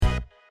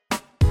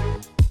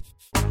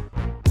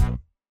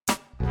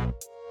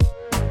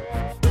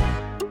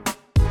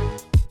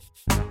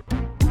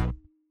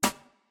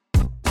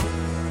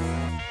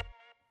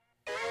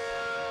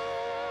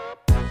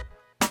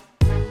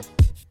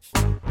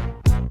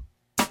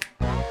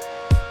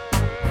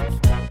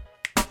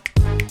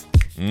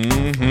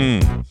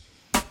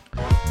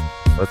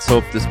Let's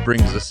hope this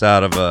brings us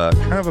out of a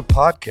kind of a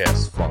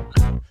podcast funk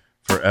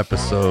for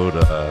episode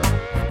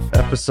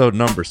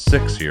number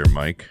 6 here,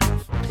 Mike.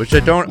 Which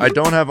I don't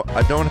have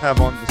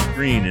on the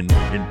screen in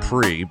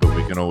pre, but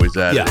we can always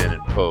add it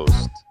in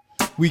post.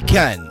 We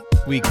can.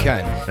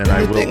 And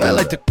the thing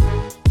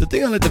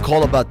I like to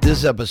call about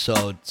this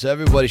episode, so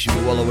everybody should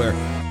be well aware,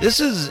 this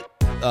is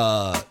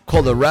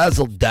called a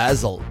Razzle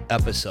Dazzle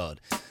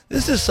episode.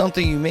 This is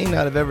something you may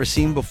not have ever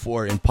seen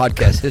before in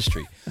podcast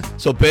history.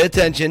 So pay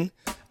attention.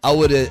 I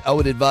would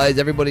advise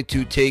everybody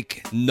to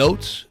take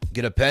notes,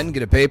 get a pen,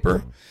 get a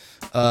paper,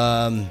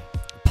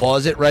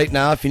 pause it right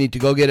now if you need to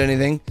go get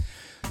anything.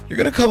 You're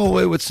going to come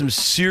away with some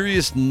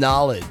serious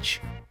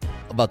knowledge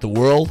about the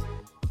world,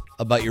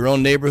 about your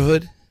own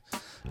neighborhood,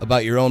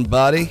 about your own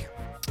body,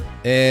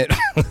 and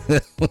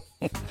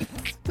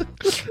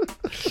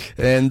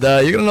and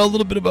you're going to know a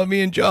little bit about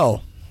me and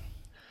Joe,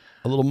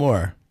 a little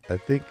more. I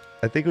think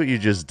what you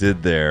just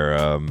did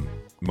there,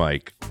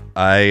 Mike,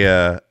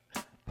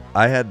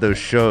 I had those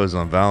shows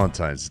on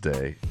Valentine's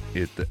Day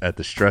at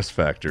the Stress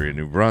Factory in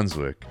New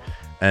Brunswick,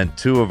 and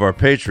 2 of our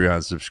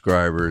Patreon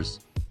subscribers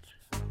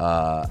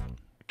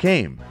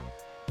came.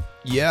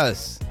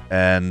 Yes.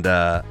 And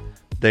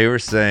they were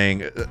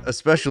saying,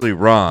 especially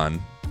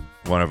Ron,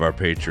 one of our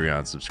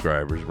Patreon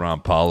subscribers,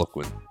 Ron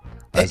Poliquin.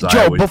 Hey,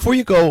 Joe, before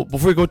you go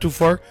too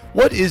far,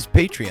 what is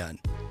Patreon?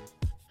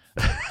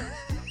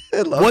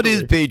 What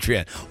is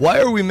Patreon? Why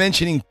are we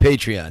mentioning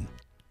Patreon?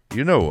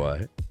 You know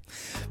why.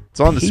 It's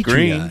on the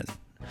screen.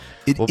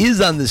 It is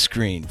on the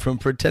screen. From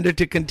Pretender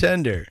to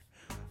Contender.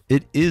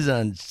 It is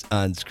on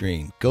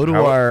screen. Go to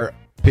our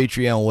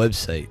Patreon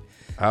website.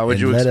 How would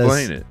you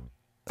explain it?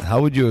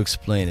 How would you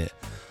explain it?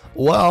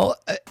 Well,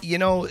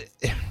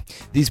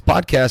 these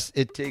podcasts,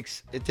 it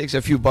takes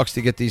a few bucks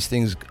to get these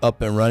things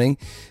up and running.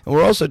 And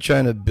we're also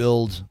trying to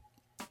build,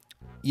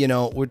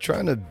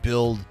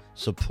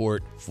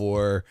 support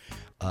for,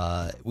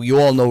 you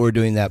all know we're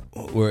doing that.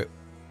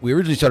 We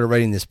originally started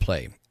writing this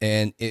play,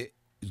 and it's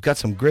got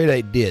some great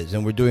ideas,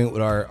 and we're doing it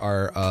with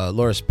our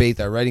Laura Spaeth,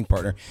 our writing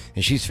partner,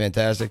 and she's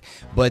fantastic.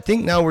 But I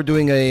think now we're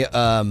doing we're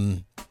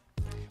going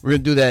to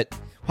do that,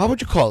 how would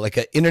you call it, like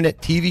an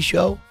internet TV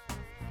show?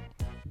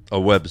 A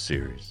web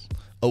series.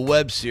 A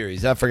web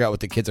series. I forgot what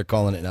the kids are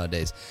calling it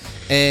nowadays.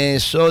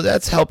 And so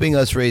that's helping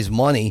us raise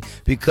money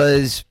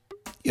because,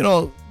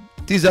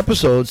 these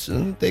episodes,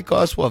 they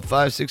cost, what,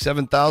 $5,000,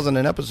 $6,000, $7,000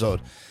 an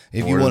episode.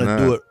 If you want to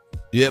do it.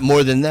 Yeah,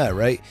 more than that,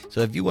 right?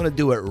 So if you want to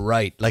do it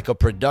right, like a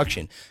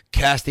production,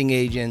 casting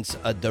agents,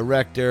 a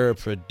director, a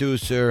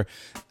producer,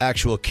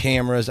 actual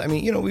cameras. I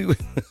mean, we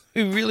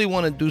really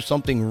want to do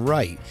something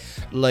right,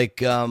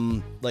 like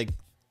low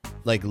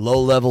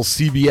level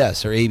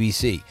CBS or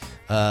ABC.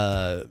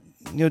 To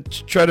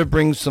try to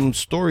bring some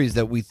stories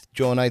that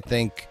Joe and I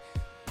think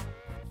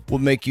will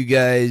make you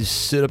guys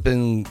sit up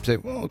and say,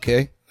 well,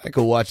 okay, I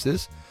could watch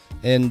this.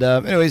 And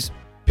anyways,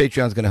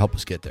 Patreon's going to help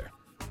us get there.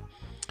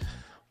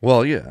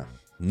 Well, yeah.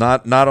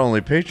 Not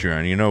only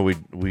Patreon,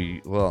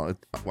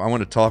 I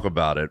want to talk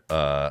about it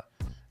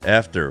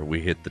after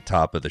we hit the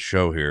top of the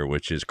show here,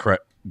 which is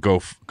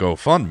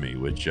GoFundMe,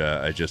 which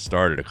I just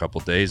started a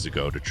couple days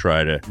ago to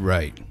try to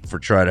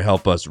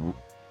help us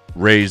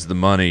raise the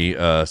money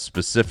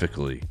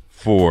specifically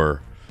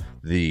for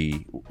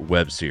the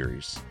web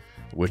series,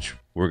 which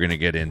we're going to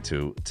get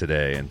into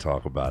today and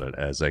talk about it.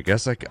 As I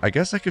guess I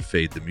could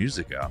fade the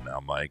music out now,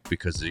 Mike,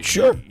 because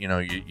sure,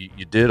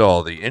 you did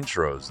all the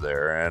intros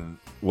there, and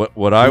we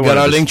got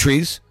our link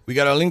trees. We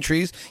got our link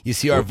trees. You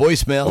see our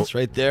voicemails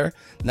right there,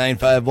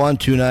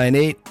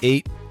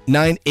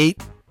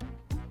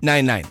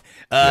 951-298-9899.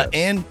 Yes.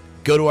 And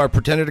go to our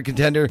Pretender to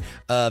Contender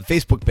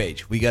Facebook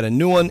page. We got a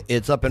new one.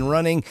 It's up and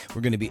running.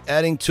 We're going to be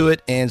adding to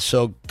it, and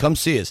so come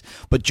see us.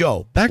 But,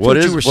 Joe, back to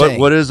what you were saying.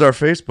 What is our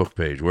Facebook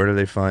page? Where do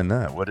they find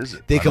that? What is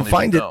it? They can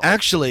find it.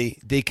 Actually,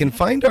 they can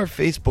find our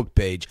Facebook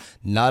page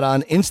not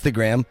on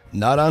Instagram,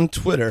 not on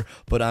Twitter,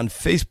 but on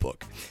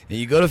Facebook. And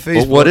you go to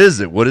Facebook. But what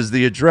is it? What is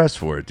the address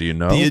for it? Do you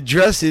know? The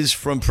address is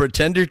From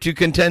Pretender to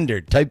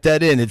Contender. Type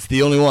that in. It's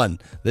the only one.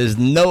 There's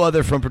no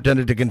other From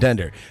Pretender to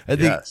Contender. I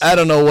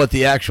don't know what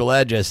the actual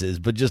address is,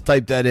 but just type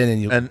that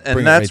in and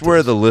that's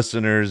where the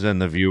listeners and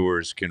the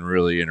viewers can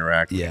really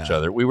interact with each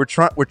other. We're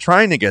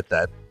trying to get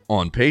that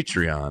on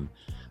Patreon,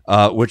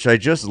 which I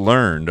just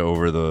learned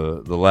over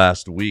the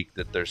last week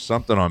that there's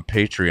something on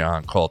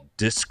Patreon called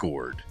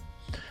Discord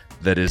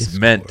that is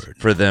meant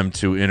for them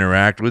to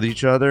interact with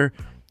each other.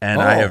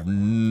 And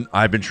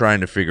I've been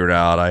trying to figure it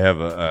out. I have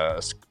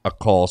a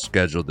call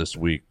scheduled this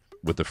week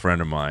with a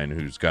friend of mine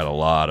who's got a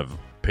lot of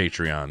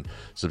Patreon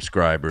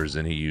subscribers,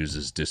 and he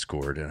uses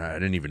Discord, and I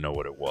didn't even know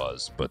what it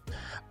was, but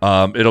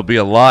it'll be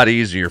a lot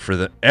easier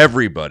for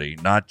everybody.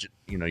 Not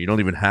you don't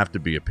even have to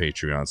be a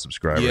Patreon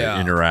subscriber to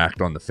interact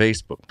on the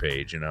Facebook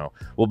page.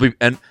 We'll be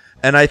and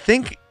I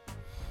think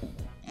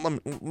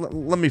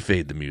let me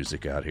fade the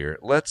music out here.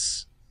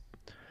 Let's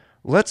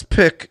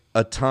pick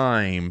a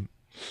time,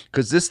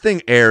 because this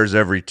thing airs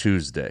every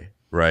Tuesday,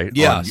 right?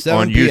 Yeah, on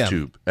 7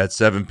 YouTube at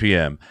 7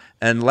 p.m.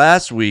 And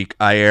last week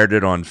I aired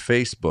it on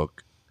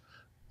Facebook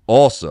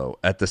also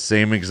at the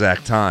same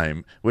exact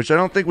time, which I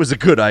don't think was a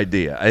good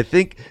idea. I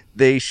think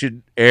they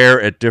should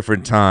air at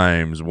different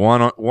times.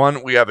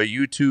 One we have a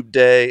YouTube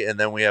day, and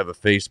then we have a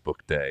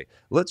Facebook day.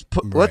 Let's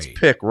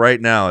pick right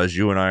now, as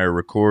you and I are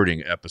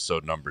recording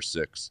episode number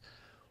 6.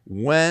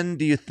 When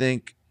do you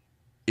think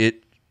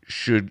it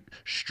should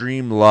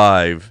stream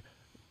live,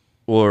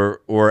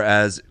 or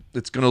as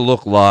it's going to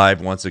look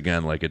live once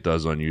again like it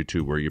does on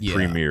YouTube, where you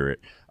premiere it?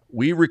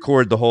 We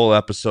record the whole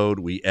episode,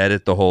 we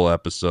edit the whole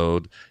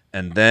episode,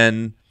 and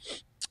then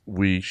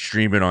we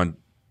stream it on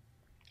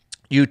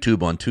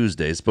YouTube on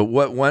Tuesdays. But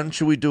when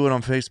should we do it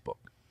on Facebook?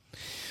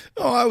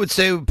 Oh, I would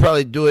say we'd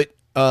probably do it.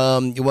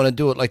 You want to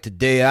do it like the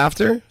day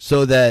after,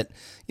 so that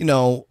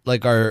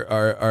like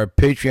our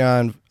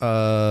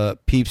Patreon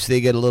peeps,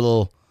 they get a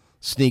little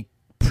sneak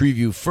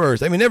preview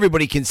first. I mean,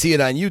 everybody can see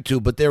it on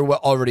YouTube, but they're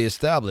already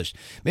established.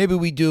 Maybe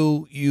we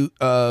do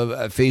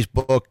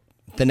Facebook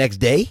the next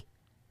day.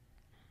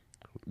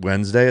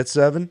 Wednesday at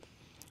 7?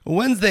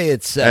 Wednesday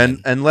at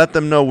 7. And let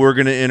them know we're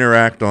going to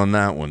interact on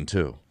that one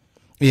too.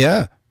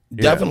 Yeah,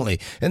 definitely.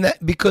 And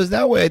that, because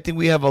that way I think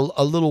we have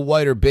a little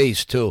wider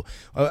base too.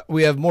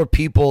 We have more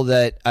people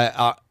that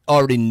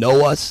already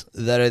know us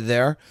that are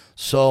there.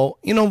 So,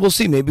 we'll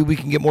see. Maybe we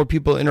can get more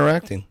people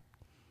interacting.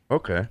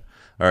 Okay.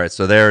 All right,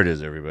 so there it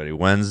is, everybody.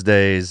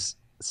 Wednesdays,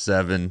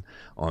 7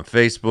 on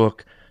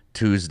Facebook.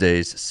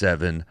 Tuesdays,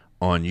 7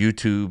 on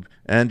YouTube.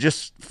 And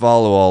just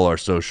follow all our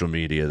social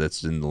media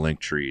that's in the link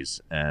trees,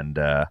 and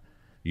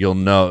you'll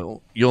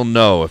know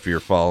if you're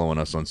following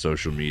us on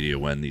social media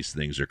when these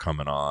things are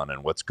coming on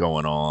and what's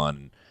going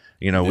on.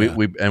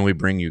 We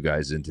bring you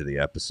guys into the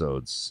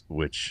episodes,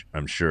 which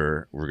I'm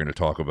sure we're going to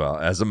talk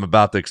about as I'm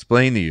about to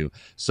explain to you.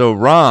 So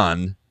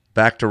Ron,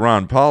 back to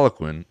Ron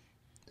Poliquin.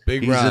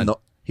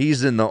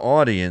 He's in the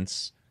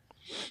audience,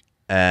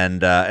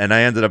 and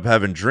I ended up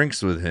having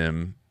drinks with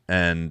him,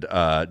 and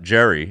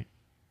Jerry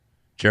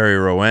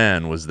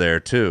Rowan was there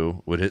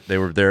too. They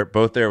were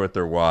both there with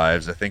their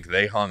wives. I think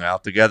they hung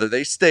out together.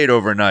 They stayed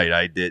overnight.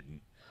 I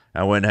didn't.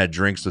 I went and had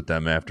drinks with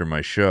them after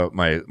my show,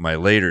 my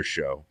later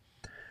show,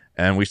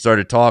 and we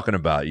started talking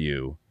about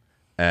you.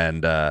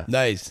 And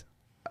nice.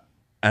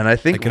 And I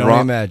think I can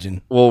only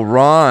imagine. Well,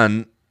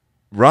 Ron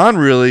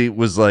really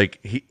was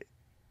like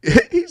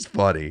he's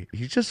funny.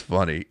 He's just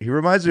funny. He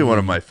reminds me of one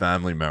of my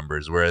family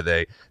members, where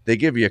they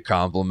give you a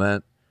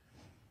compliment.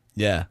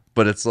 Yeah.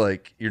 But it's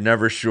like you're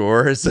never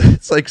sure.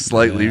 It's like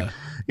slightly,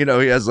 he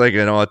has like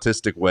an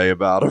autistic way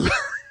about him,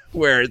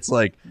 where it's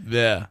like,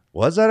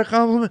 was that a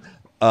compliment?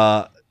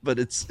 But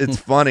it's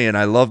funny, and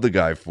I love the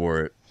guy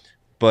for it.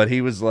 But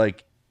he was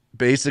like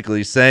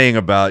basically saying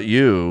about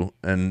you,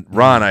 and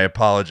Ron, I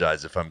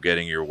apologize if I'm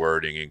getting your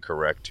wording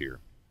incorrect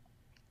here,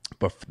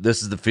 but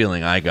this is the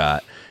feeling I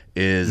got,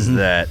 is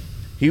that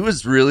he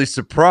was really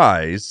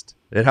surprised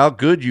at how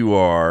good you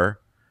are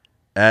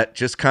at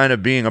just kind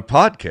of being a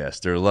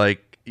podcaster,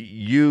 like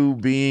you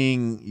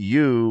being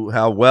you,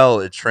 how well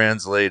it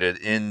translated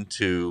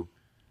into,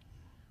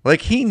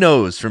 like, he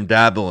knows from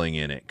dabbling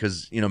in it.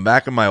 Because,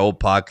 back in my old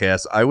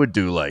podcast, I would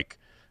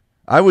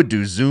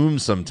do Zoom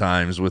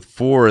sometimes with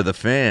 4 of the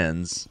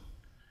fans,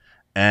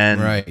 and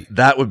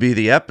that would be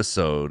the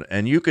episode.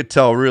 And you could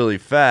tell really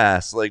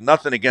fast, like,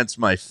 nothing against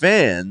my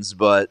fans,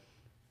 but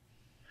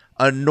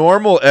a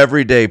normal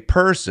everyday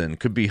person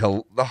could be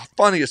the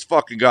funniest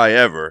fucking guy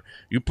ever.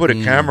 You put a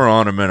camera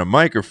on him and a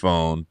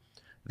microphone,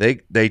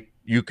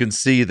 you can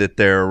see that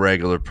they're a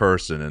regular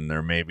person and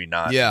they're maybe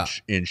not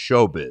in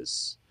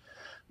showbiz.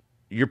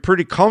 You're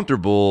pretty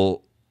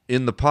comfortable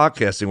in the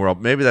podcasting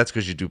world. Maybe that's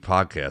because you do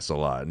podcasts a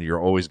lot and you're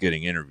always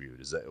getting interviewed.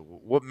 Is that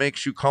what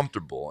makes you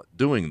comfortable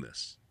doing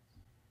this?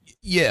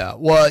 Yeah,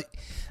 well,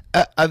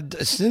 I've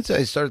since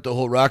I started the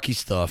whole Rocky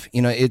stuff,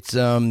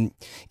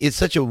 it's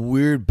such a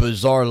weird,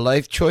 bizarre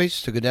life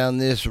choice to go down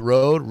this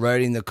road,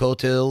 riding the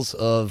coattails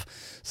of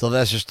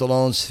Sylvester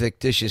Stallone's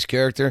fictitious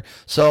character.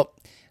 So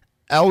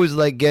I always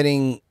like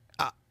getting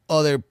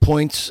other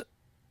points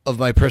of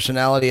my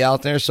personality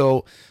out there.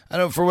 So I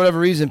don't, for whatever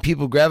reason,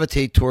 people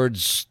gravitate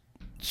towards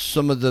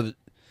some of the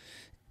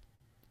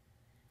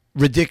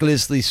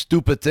ridiculously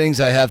stupid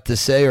things I have to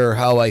say or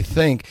how I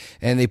think,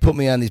 and they put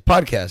me on these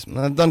podcasts. And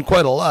I've done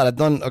quite a lot. I've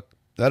done,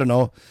 I don't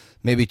know,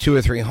 maybe 200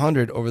 or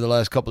 300 over the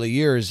last couple of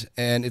years,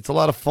 and it's a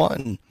lot of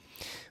fun.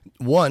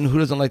 One, who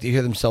doesn't like to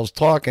hear themselves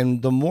talk?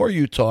 And the more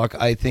you talk,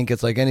 I think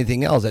it's like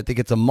anything else. I think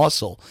it's a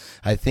muscle.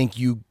 I think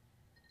you're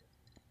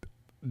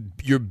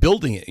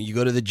building it. You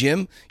go to the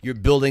gym, you're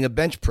building a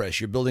bench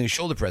press, you're building a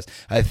shoulder press.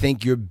 I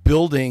think you're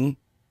building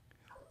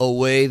a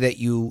way that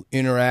you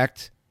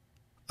interact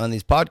on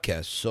these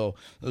podcasts. So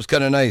it was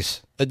kind of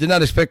nice. I did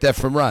not expect that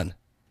from Ron.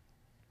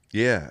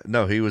 Yeah,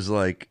 no, he was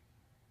loving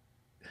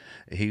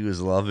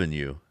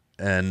you.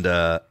 And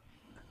I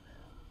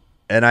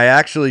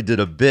actually did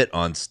a bit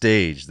on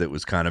stage that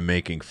was kind of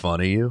making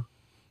fun of you.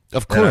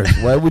 Of course.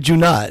 Why would you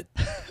not?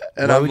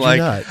 And Why I'm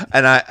like,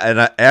 and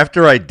I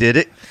after I did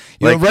it,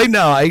 right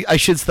now, I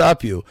should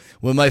stop you.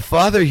 When my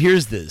father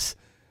hears this,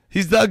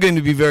 He's not going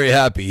to be very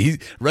happy.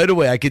 Right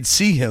away, I could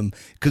see him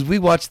because we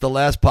watched the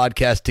last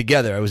podcast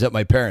together. I was at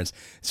my parents',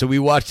 so we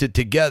watched it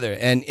together,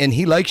 and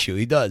he likes you.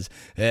 He does.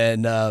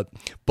 And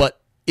but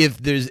if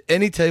there's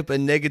any type of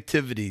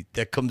negativity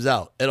that comes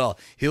out at all,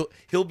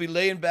 he'll be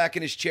laying back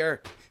in his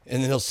chair,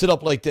 and then he'll sit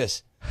up like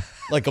this,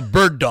 like a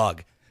bird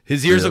dog.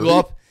 His ears will go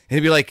up, and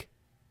he'll be like,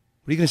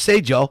 "What are you going to say,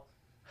 Joe?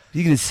 What are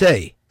you going to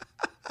say?"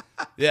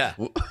 Yeah,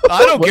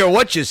 I don't care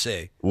what you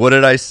say. What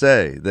did I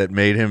say that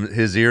made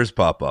his ears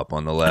pop up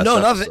on the last? No,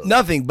 episode?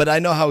 nothing. But I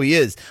know how he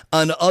is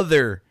on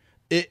other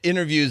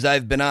interviews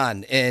I've been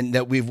on and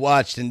that we've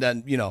watched and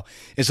done.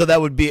 And so that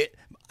would be.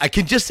 I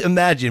can just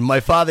imagine my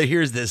father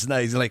hears this and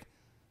he's like,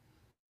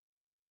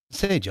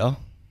 "Say, Joe."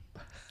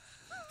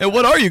 And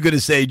what are you going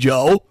to say,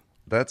 Joe?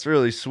 That's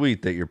really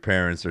sweet that your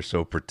parents are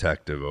so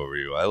protective over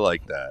you. I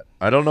like that.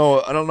 I don't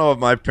know if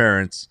my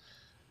parents.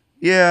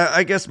 Yeah,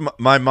 I guess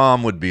my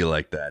mom would be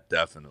like that,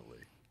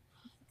 definitely.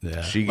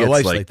 Yeah, she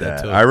gets like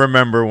that. I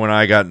remember when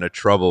I got into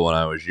trouble when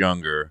I was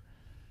younger,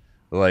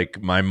 like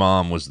my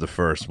mom was the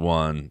first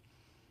one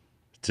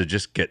to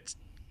just get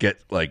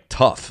like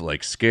tough,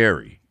 like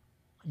scary.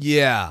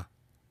 Yeah.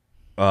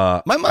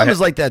 My mom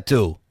is like that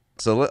too.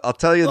 So I'll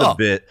tell you the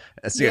bit.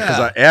 Because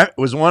it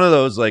was one of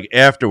those, like,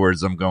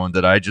 afterwards I'm going,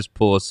 did I just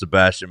pull a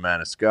Sebastian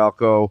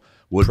Maniscalco?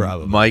 Would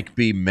Mike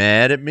be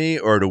mad at me,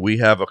 or do we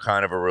have a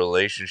kind of a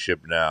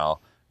relationship now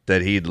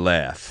that he'd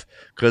laugh?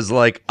 Because,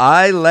 like,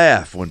 I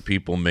laugh when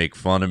people make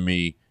fun of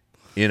me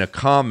in a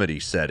comedy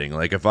setting.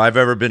 Like, if I've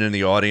ever been in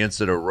the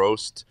audience at a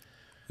roast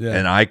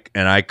and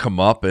I come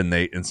up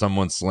and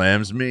someone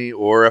slams me,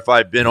 or if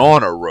I've been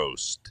on a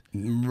roast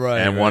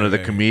and one of the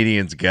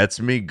comedians gets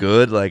me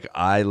good, like,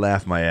 I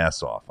laugh my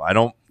ass off.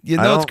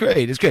 It's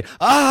great. It's great.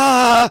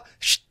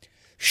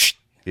 Shh.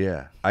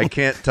 Yeah, I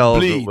can't tell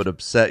if it would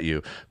upset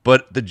you.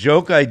 But the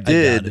joke I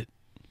did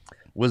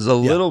was a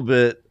little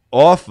bit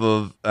off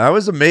of. I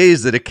was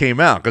amazed that it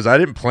came out because I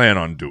didn't plan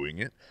on doing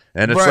it.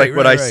 And it's like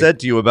what I said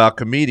to you about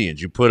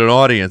comedians. You put an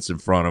audience in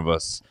front of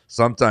us.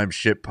 Sometimes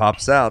shit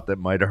pops out that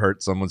might have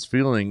hurt someone's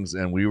feelings,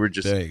 and we were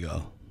just. There you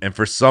go. And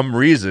for some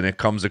reason, it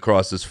comes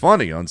across as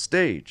funny on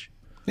stage.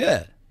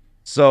 Yeah.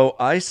 So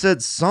I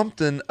said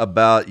something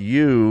about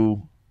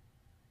you.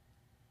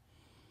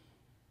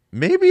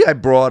 Maybe I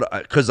brought,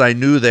 because I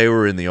knew they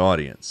were in the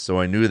audience,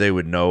 so I knew they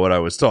would know what I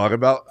was talking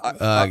about.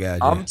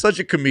 I'm such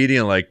a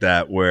comedian like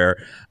that,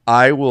 where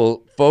I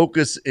will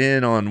focus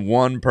in on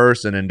one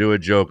person and do a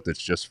joke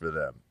that's just for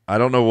them. I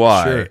don't know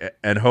why,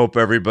 and hope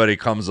everybody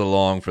comes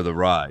along for the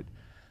ride.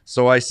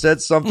 So I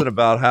said something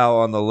about how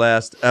on the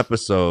last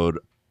episode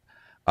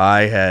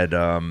I had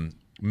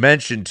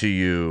mentioned to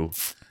you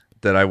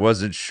that I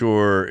wasn't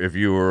sure if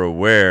you were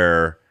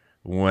aware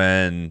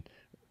when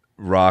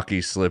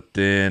Rocky slipped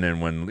in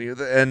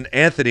and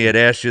Anthony had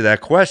asked you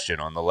that question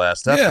on the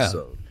last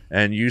episode.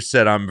 And you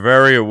said, I'm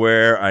very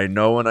aware. I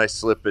know when I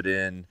slip it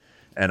in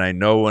and I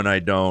know when I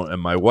don't,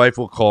 and my wife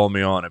will call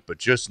me on it, but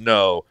just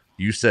know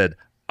you said,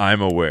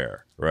 I'm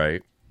aware,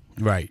 right?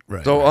 Right.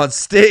 So on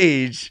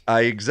stage,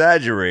 I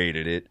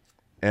exaggerated it.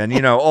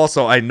 And,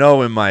 also I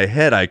know in my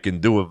head I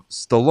can do a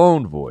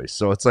Stallone voice.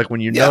 So it's like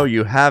when you know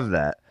you have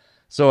that.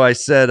 So I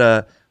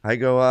said, I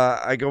go,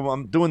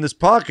 I'm doing this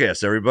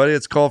podcast, everybody.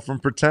 It's called From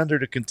Pretender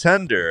to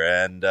Contender.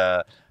 And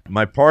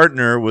my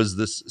partner was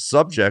the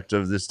subject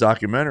of this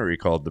documentary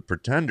called The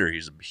Pretender.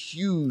 He's a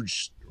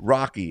huge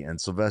Rocky and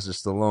Sylvester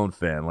Stallone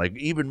fan, like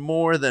even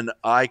more than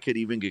I could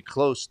even get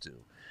close to.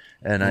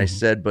 And I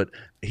said, but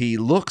he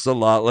looks a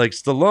lot like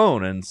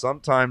Stallone. And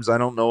sometimes I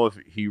don't know if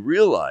he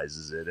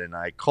realizes it. And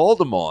I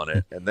called him on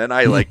it. And then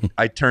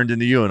I turned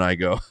into you and I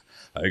go,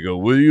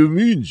 what do you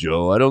mean,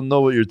 Joe? I don't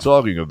know what you're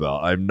talking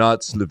about. I'm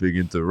not slipping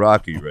into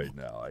Rocky right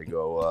now. I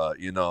go,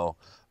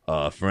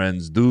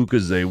 friends do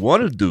because they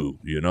want to do,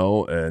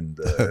 and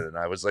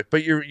I was like,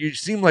 but you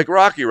seem like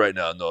Rocky right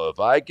now. No, if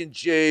I can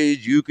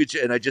change, you could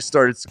change. And I just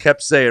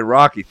kept saying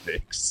Rocky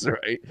things,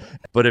 right?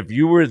 But if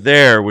you were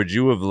there, would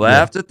you have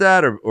laughed at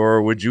that,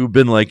 or would you have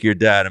been like your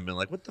dad and been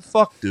like, what the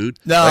fuck, dude?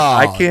 No,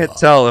 I can't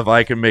tell if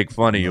I can make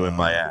fun of you in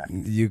my act.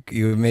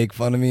 You make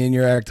fun of me in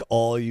your act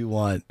all you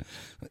want.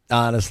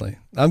 Honestly,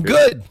 I'm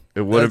good.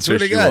 It wouldn't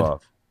piss you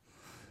off.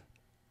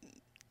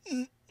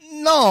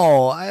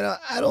 No,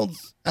 I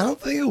don't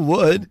think it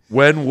would.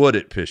 When would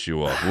it piss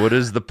you off? What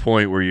is the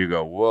point where you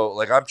go, whoa?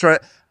 Like I'm trying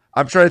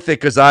to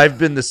think, because I've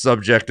been the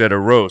subject at a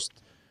roast,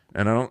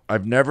 and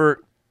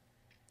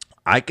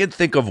I can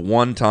think of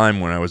one time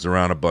when I was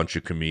around a bunch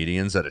of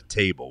comedians at a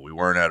table. We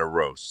weren't at a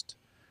roast,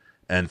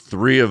 and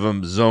 3 of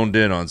them zoned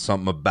in on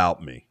something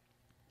about me.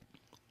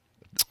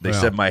 They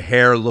said my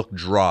hair looked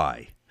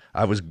dry.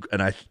 I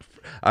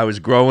was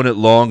growing it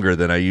longer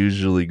than I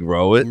usually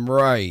grow it.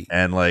 Right.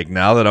 And like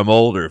now that I'm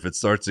older, if it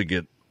starts to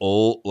get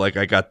old, like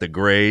I got the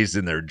grays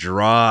and they're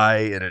dry,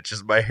 and it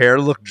just, my hair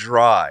looked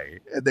dry.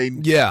 And they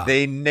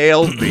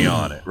nailed me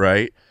on it,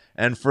 right?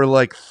 And for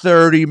like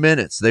 30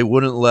 minutes, they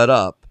wouldn't let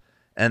up.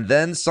 And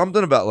then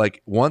something about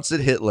like once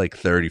it hit like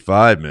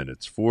 35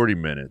 minutes, 40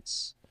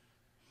 minutes,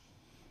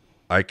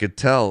 I could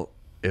tell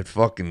it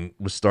fucking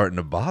was starting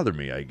to bother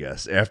me, I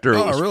guess, after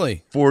it was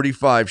really?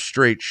 45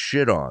 straight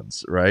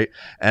shit-ons, right?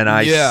 And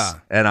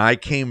I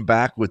came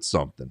back with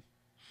something.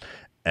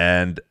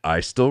 And I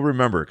still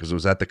remember because it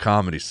was at the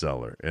Comedy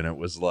Cellar, and it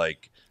was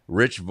like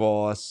Rich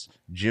Voss,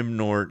 Jim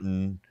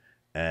Norton,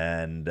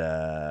 and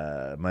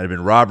it might have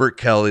been Robert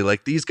Kelly.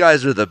 Like, these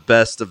guys are the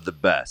best of the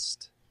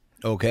best.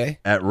 Okay.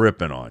 At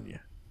ripping on you,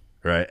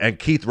 right? And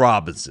Keith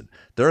Robinson.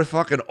 They're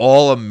fucking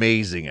all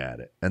amazing at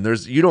it. And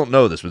you don't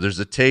know this, but there's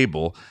a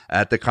table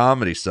at the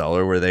Comedy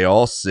Cellar where they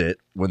all sit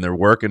when they're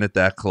working at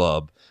that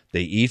club.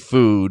 They eat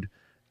food,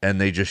 and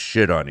they just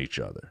shit on each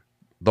other.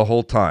 The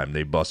whole time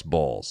they bust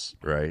balls,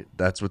 right?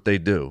 That's what they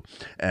do.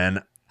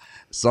 And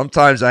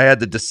sometimes I had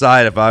to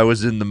decide if I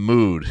was in the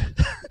mood.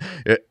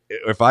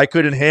 If I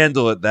couldn't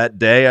handle it that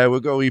day, I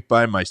would go eat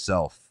by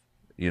myself,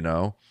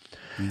 Yeah.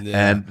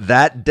 And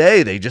that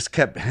day they just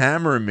kept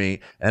hammering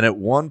me. And at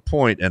one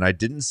point, and I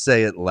didn't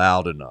say it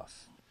loud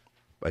enough,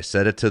 I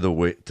said it to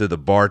the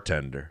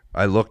bartender.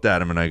 I looked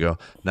at him and I go,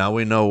 now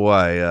we know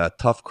why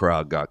Tough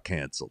Crowd got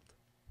canceled,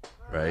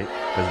 right?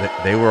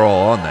 Because they were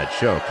all on that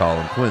show,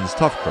 Colin Quinn's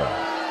Tough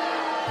Crowd.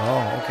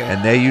 Oh, okay.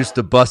 And they used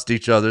to bust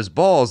each other's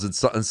balls,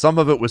 and some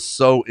of it was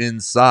so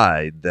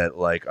inside that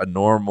like a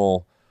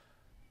normal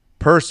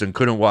person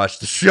couldn't watch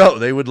the show.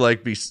 They would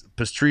like be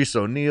Patrice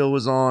O'Neill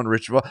was on,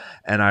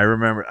 and I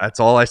remember that's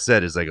all I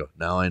said is I go,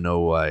 now I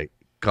know why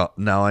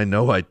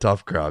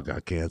Tough Crowd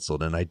got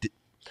canceled, and I did.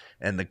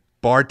 And the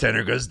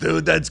bartender goes,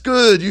 dude, that's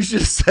good. You should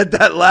have said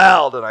that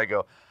loud. And I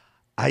go,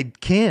 I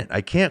can't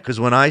because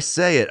when I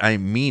say it, I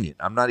mean it.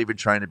 I'm not even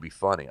trying to be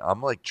funny.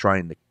 I'm like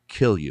trying to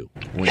kill you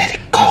when you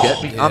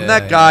get me. I'm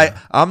that guy. Yeah.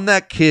 I'm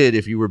that kid.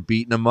 If you were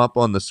beating him up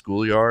on the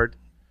schoolyard,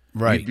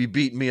 right? You'd be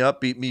beating me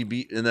up,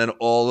 and then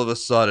all of a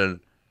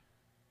sudden,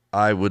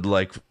 I would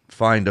like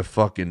find a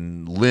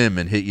fucking limb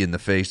and hit you in the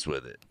face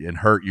with it and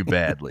hurt you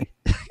badly.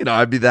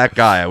 I'd be that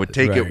guy. I would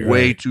take it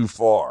way too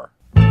far.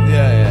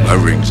 Yeah. My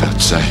ring's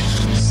outside.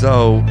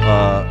 So,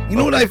 you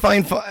know what I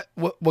find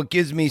what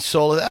gives me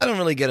solace? I don't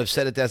really get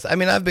upset at that. I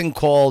mean, I've been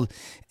called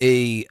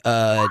a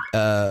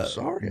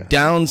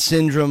Down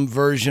syndrome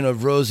version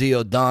of Rosie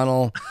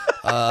O'Donnell.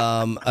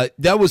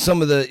 That was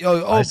some of the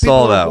I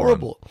saw that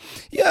horrible. One.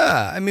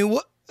 Yeah, I mean,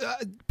 what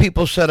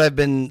people said I've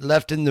been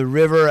left in the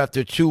river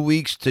after 2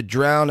 weeks to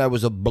drown. I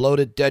was a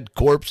bloated dead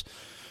corpse.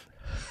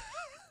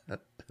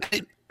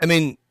 I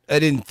mean, I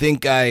didn't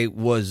think I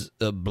was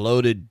a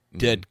bloated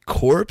dead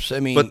corpse.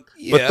 I mean,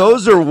 but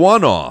those are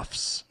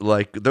one-offs.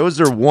 Like, those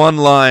are one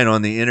line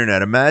on the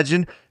internet.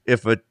 Imagine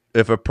if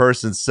a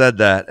person said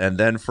that and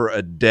then for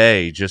a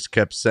day just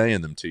kept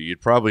saying them to you.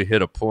 You'd probably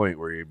hit a point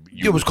where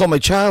it was called my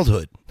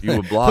childhood. You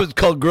would block. It was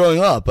called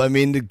growing up. I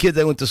mean, the kids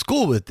I went to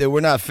school with, they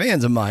were not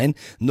fans of mine,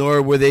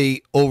 nor were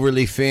they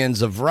overly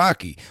fans of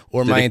Rocky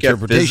or my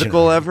interpretation. Did it get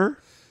physical ever?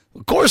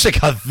 Of course it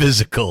got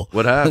physical.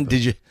 What happened?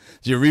 Did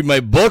you read my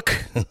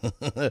book?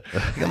 I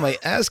got my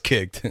ass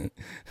kicked.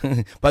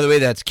 By the way,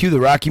 that's Cue the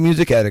Rocky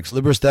Music at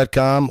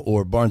exlibris.com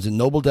or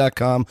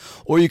barnesandnoble.com,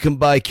 or you can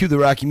buy Cue the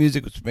Rocky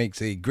Music, which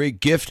makes a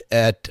great gift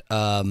at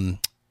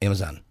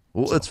Amazon.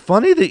 Well, it's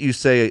funny that you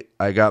say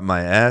I got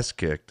my ass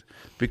kicked,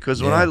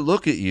 because when I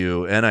look at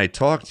you and I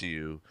talk to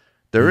you,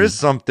 there is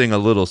something a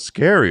little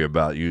scary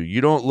about you.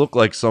 You don't look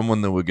like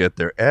someone that would get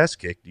their ass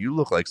kicked. You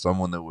look like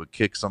someone that would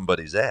kick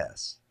somebody's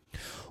ass.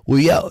 Well,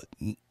 yeah,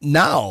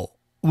 now...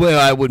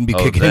 Well, I wouldn't be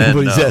kicking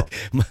anybody's ass.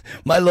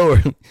 My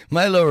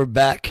lower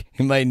back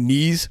and my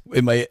knees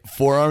and my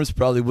forearms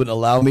probably wouldn't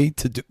allow me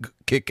to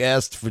kick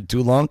ass for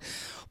too long.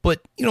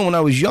 But, when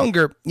I was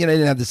younger, I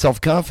didn't have the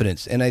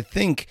self-confidence. And I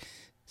think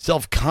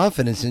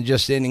self-confidence and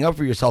just standing up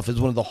for yourself is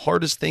one of the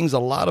hardest things a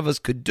lot of us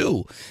could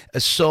do.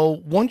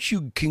 So once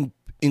you can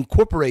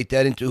incorporate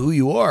that into who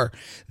you are,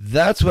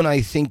 that's when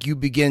I think you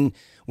begin...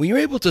 When you're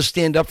able to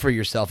stand up for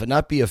yourself and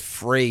not be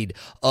afraid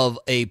of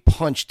a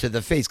punch to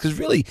the face, because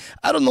really,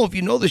 I don't know if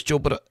you know this, Joe,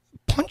 but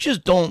punches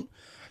don't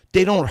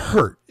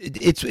hurt.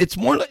 It's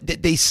more like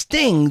they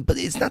sting, but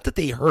it's not that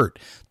they hurt.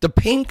 The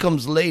pain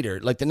comes later,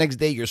 like the next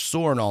day you're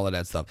sore and all of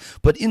that stuff.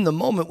 But in the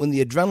moment when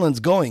the adrenaline's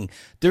going,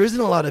 there isn't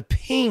a lot of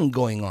pain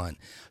going on.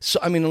 So,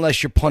 I mean,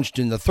 unless you're punched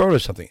in the throat or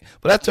something.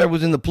 But after I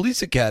was in the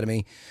police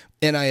academy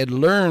and I had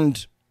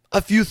learned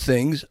a few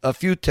things, a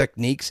few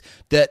techniques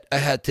that I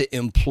had to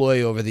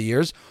employ over the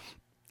years,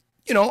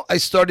 I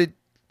started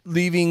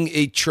leaving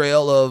a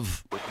trail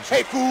of,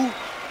 hey, fool,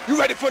 you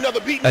ready for another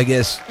beat? I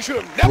guess,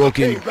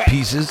 broken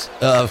pieces.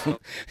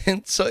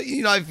 And so,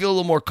 I feel a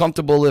little more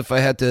comfortable if I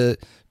had to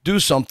do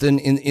something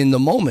in the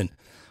moment.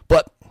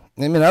 But,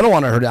 I mean, I don't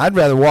want to hurt it. I'd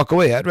rather walk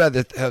away. I'd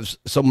rather have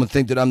someone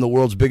think that I'm the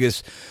world's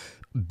biggest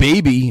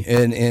baby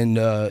and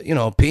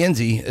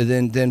pansy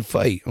than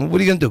fight.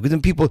 What are you gonna do? Because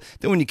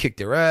then when you kick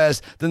their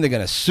ass, then they're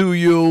gonna sue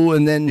you,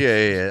 and then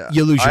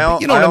you lose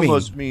your. I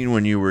almost mean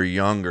when you were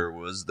younger,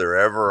 was there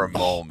ever a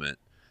moment,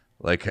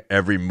 like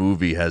every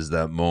movie has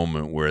that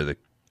moment where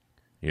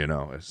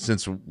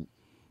since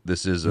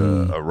this is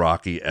a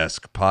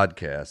Rocky-esque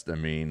podcast, I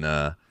mean,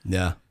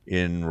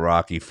 in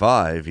Rocky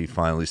 5, he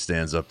finally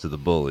stands up to the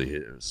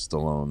bully,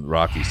 Stallone,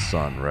 Rocky's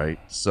son, right?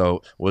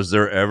 So was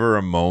there ever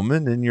a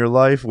moment in your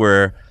life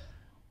where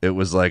it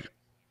was like,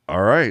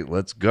 all right,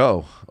 let's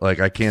go. Like,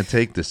 I can't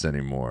take this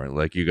anymore.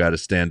 Like, you got to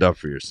stand up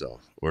for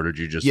yourself. Or did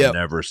you just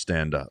never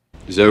stand up?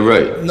 Is that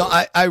right? No,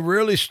 I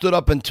rarely stood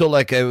up until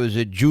like I was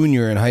a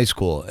junior in high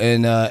school.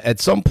 And at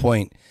some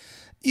point,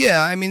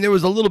 yeah, I mean, there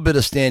was a little bit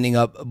of standing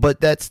up,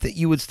 but that's that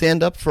you would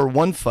stand up for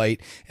one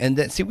fight. And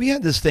then, see, we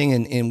had this thing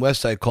in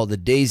West Side called the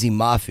Daisy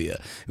Mafia.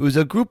 It was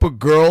a group of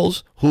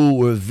girls who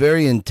were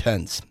very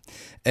intense,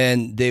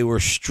 and they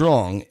were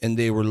strong, and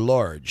they were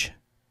large.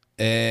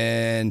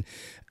 And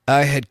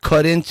I had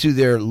cut into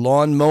their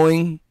lawn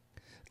mowing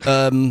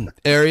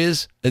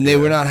areas, and they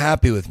were not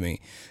happy with me.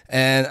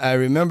 And I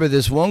remember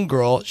this one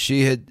girl,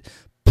 she had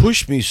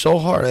pushed me so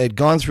hard. I had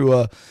gone through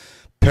a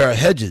pair of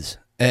hedges,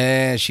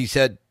 and she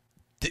said,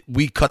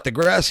 we cut the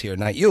grass here,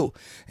 not you.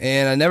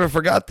 And I never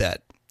forgot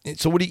that. And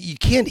so you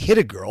can't hit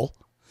a girl.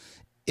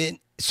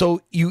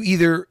 So you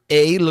either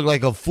A, look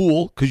like a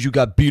fool because you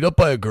got beat up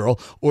by a girl,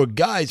 or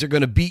guys are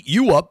going to beat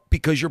you up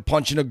because you're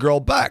punching a girl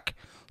back.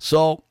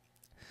 So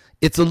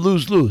it's a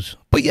lose-lose.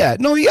 But yeah,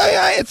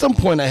 at some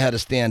point I had to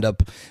stand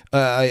up.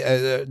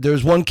 There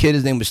was one kid,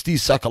 his name was Steve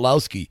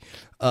Sokolowski.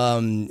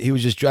 He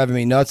was just driving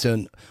me nuts,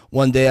 and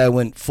one day I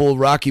went full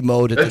Rocky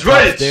mode at the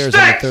top stairs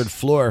on the third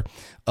floor.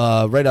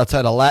 Right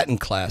outside of Latin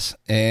class,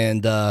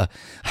 and I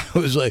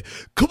was like,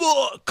 come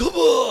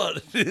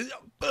on,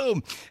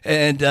 boom,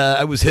 and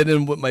I was hitting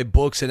him with my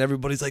books, and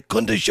everybody's like,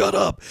 Kunde, shut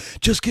up,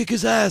 just kick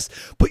his ass,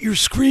 but you're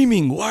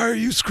screaming, why are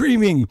you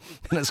screaming?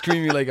 And I'm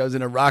screaming like I was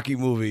in a Rocky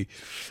movie,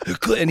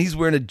 and he's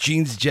wearing a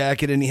jeans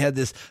jacket, and he had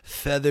this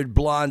feathered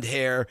blonde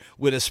hair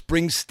with a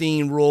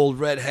Springsteen rolled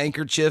red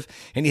handkerchief,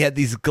 and he had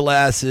these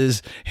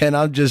glasses, and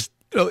I'm just,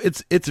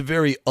 it's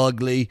very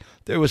ugly.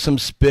 There was some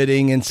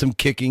spitting and some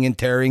kicking and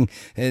tearing,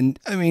 and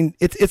I mean,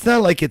 it's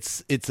not like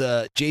it's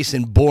a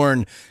Jason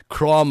Bourne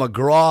Craw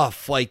McGraw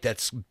fight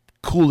that's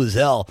cool as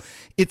hell.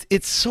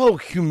 It's so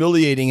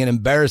humiliating and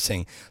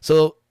embarrassing.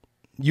 So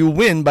you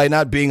win by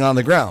not being on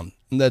the ground,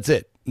 and that's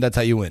it. That's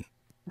how you win.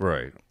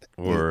 Right,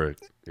 or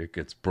it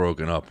gets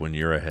broken up when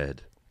you're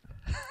ahead.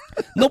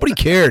 Nobody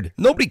cared.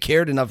 Nobody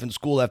cared enough in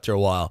school after a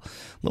while.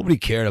 Nobody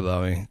cared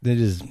about me. They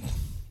just.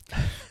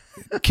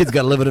 Kid's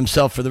got to live with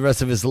himself for the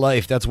rest of his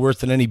life. That's worse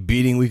than any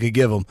beating we could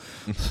give him.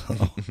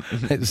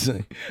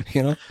 So,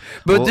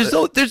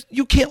 But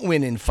you can't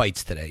win in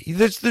fights today.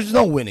 There's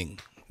no winning.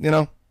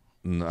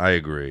 I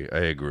agree.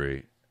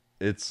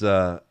 It's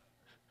good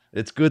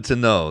to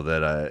know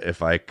that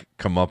if I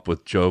come up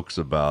with jokes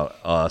about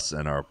us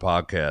and our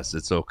podcast,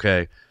 it's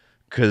okay.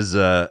 Because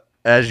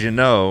as you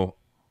know,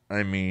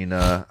 I mean,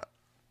 I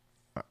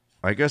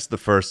guess the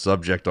first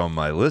subject on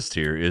my list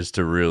here is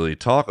to really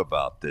talk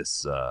about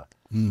this.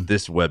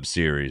 This web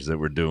series that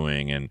we're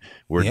doing, and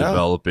we're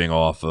developing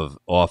off of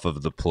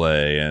the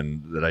play,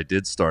 and that I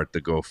did start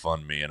the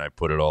GoFundMe, and I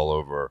put it all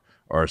over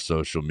our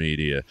social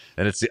media,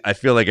 and I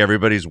feel like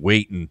everybody's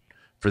waiting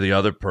for the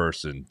other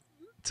person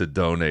to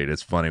donate.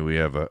 It's funny, we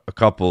have a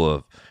couple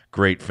of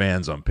great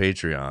fans on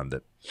Patreon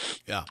that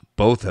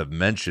both have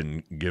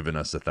mentioned giving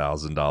us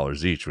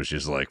 $1,000 each, which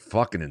is like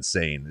fucking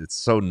insane. It's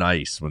so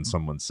nice when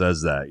someone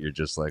says that. You're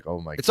just like, oh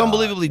my god, it's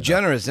unbelievably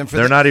generous. And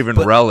they're not even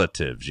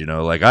relatives,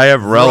 like I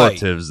have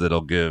relatives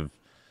that'll give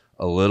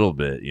a little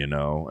bit,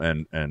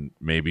 and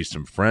maybe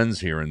some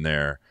friends here and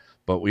there.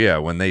 But yeah,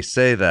 when they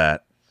say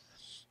that,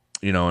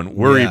 and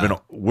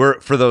we're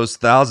for those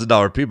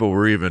 $1,000 people,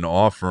 we're even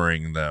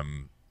offering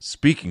them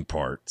speaking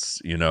parts,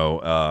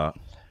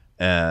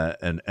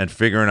 and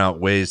figuring out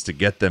ways to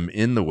get them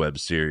in the web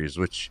series,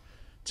 which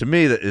to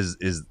me that is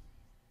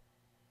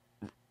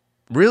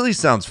really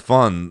sounds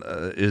fun.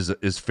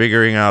 Is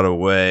figuring out a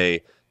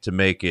way to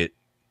make it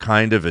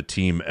kind of a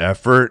team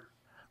effort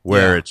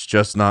where it's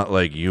just not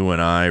like you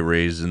and I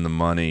raising the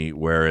money,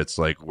 where it's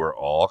like we're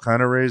all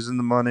kind of raising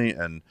the money,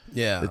 and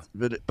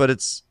but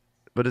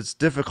it's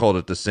difficult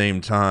at the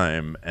same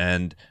time,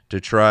 and to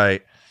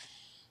try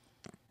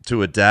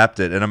to adapt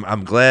it. And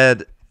I'm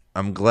glad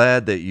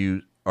that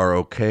you are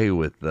okay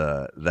with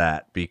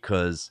that,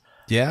 because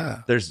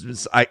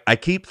I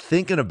keep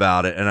thinking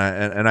about it, and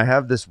I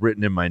have this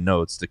written in my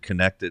notes to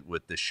connect it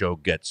with the show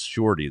Get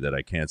Shorty that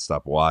I can't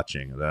stop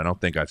watching. That I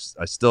don't think I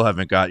still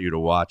haven't got you to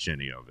watch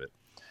any of it.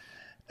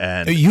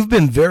 And you've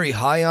been very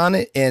high on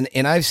it, and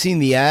I've seen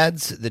the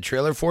ads, the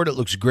trailer for it. It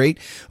looks great.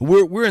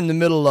 We're in the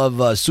middle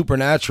of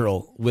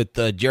Supernatural with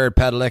Jared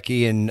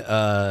Padalecki and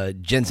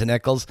Jensen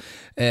Ackles,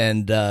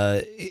 and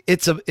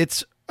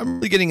I'm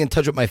really getting in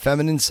touch with my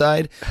feminine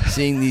side,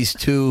 seeing these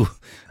two.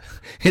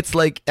 It's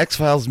like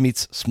X-Files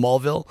meets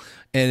Smallville,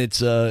 and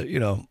it's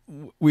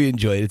we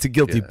enjoy it. It's a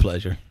guilty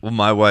pleasure. Well,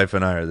 my wife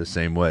and I are the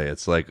same way.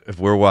 It's like if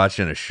we're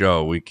watching a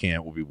show, we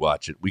can't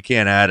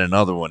add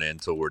another one in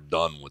until we're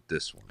done with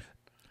this one.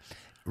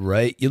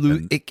 Right,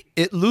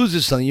 it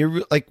loses something.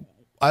 You're like,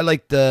 I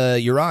liked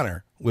Your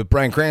Honor with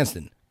Bryan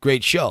Cranston.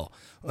 Great show.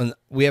 And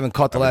we haven't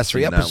caught the last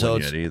 3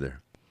 episodes yet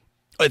either.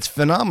 It's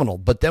phenomenal.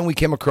 But then we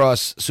came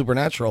across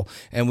Supernatural,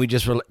 and we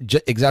just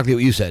exactly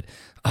what you said.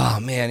 Oh,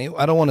 man,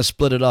 I don't want to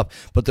split it up.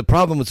 But the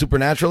problem with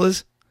Supernatural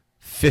is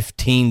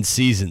 15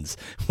 seasons.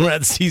 We're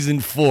at season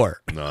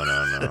 4.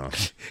 No.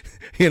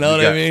 You know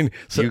what I mean?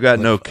 So, you got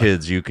no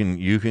kids. You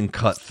can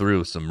cut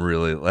through some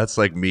really. That's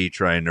like me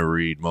trying to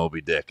read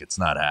Moby Dick. It's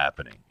not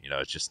happening.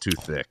 It's just too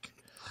thick.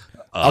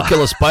 I'll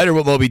kill a spider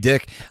with Moby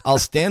Dick. I'll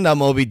stand on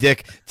Moby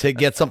Dick to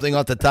get something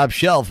off the top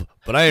shelf,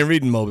 but I ain't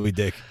reading Moby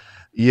Dick.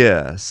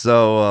 Yeah.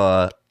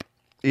 So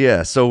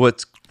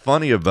what's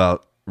funny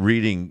about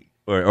reading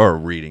or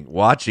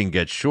watching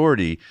Get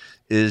Shorty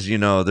is,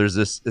 there's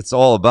this. It's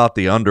all about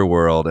the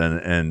underworld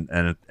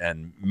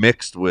and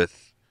mixed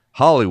with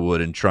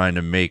Hollywood and trying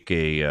to make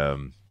a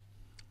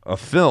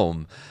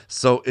film.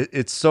 So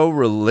it so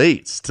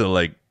relates to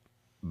like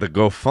the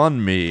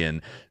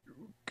GoFundMe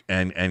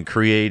and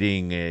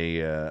creating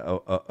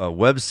a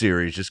web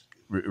series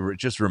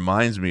just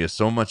reminds me of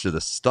so much of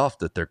the stuff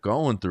that they're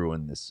going through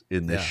in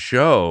this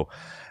show,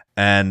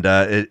 and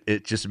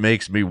it just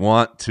makes me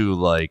want to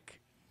like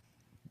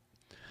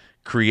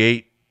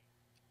create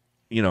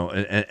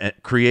and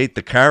create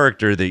the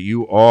character that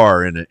you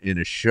are in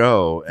a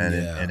show and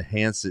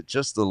enhance it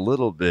just a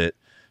little bit,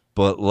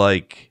 but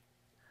like.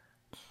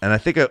 And I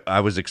think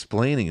I was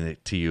explaining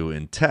it to you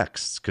in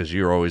texts because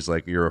you're always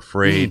like, you're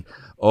afraid,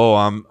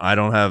 I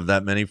don't have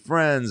that many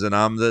friends and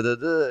I'm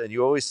and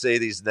you always say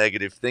these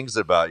negative things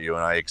about you.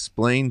 And I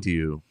explained to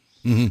you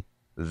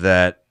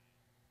that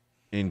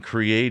in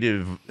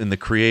the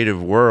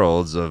creative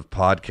worlds of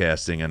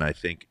podcasting, and I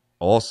think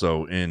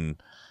also in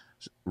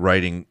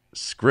writing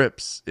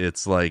scripts,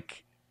 it's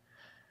like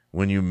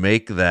when you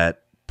make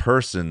that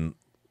person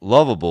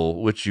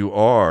lovable, which you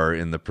are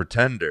in The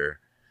Pretender,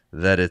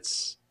 that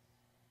it's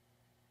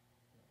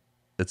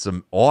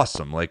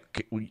awesome.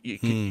 Like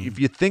if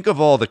you think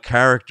of all the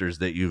characters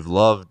that you've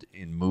loved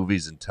in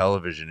movies and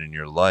television in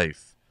your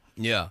life,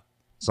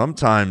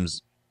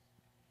 sometimes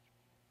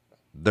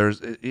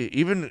there's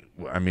even.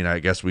 I mean, I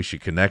guess we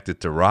should connect it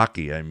to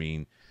Rocky. I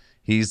mean,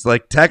 he's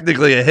like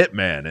technically a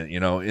hitman,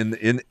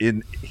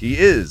 and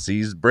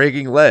he's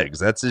breaking legs.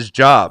 That's his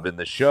job in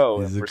the show.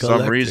 And for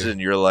some reason,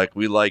 you're like,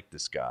 we like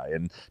this guy.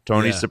 And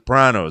Tony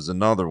Soprano is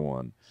another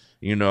one.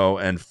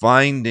 And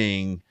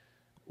finding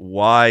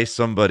why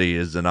somebody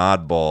is an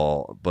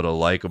oddball but a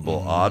likable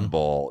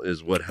oddball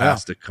is what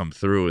has to come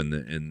through in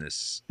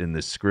this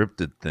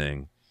scripted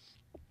thing.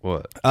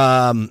 What?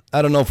 I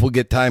don't know if we'll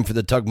get time for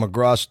the Tug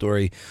McGraw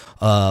story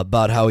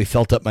about how he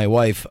felt up my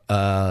wife.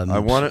 I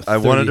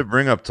wanted to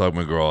bring up Tug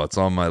McGraw. It's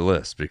on my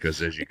list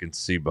because, as you can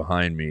see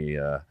behind me,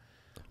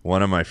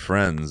 one of my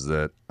friends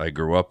that I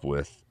grew up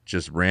with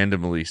just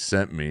randomly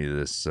sent me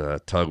this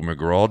Tug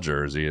McGraw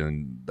jersey,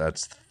 and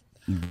that's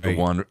the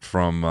one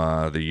from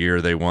the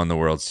year they won the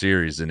World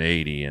Series in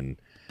 '80,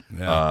 and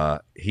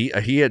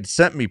he had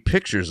sent me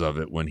pictures of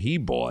it when he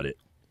bought it,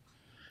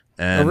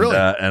 and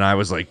and I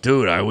was like,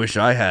 dude, I wish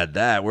I had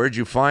that. Where'd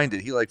you find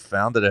it? He like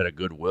found it at a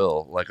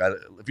Goodwill. Like,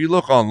 if you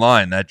look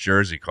online, that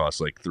jersey costs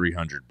like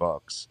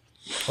 $300.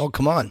 Oh,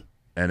 come on!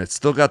 And it's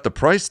still got the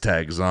price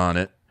tags on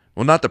it.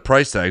 Well, not the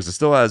price tags. It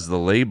still has the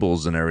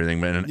labels and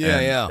everything, man.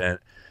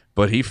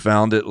 But he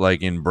found it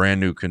like in brand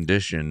new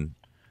condition,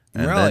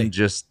 and then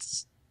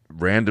just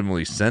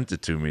randomly sent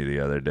it to me the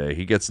other day.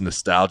 He gets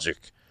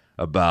nostalgic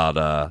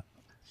about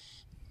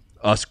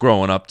us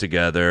growing up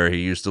together.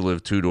 He used to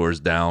live 2 doors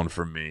down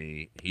from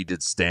me. He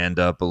did stand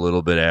up a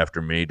little bit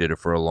after me, did it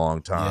for a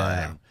long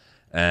time.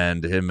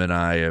 And him and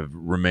I have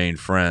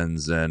remained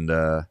friends. And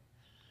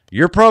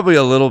you're probably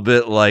a little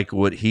bit like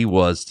what he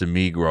was to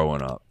me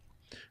growing up.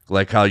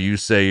 Like how you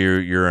say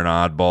you're an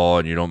oddball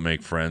and you don't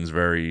make friends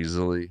very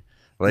easily.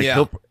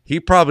 Like he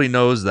probably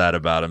knows that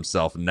about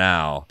himself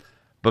now.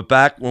 But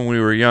back when we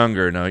were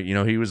younger,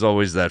 he was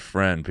always that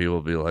friend. People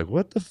would be like,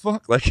 what the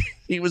fuck? Like,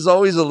 he was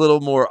always a little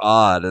more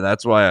odd, and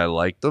that's why I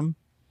liked him.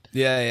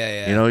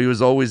 Yeah. He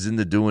was always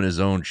into doing his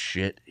own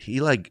shit.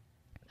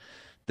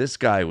 This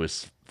guy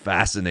was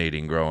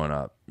fascinating growing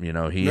up.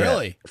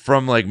 He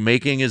from like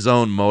making his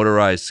own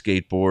motorized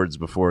skateboards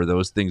before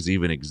those things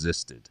even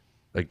existed.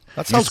 Like,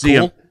 that sounds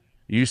cool.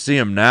 You see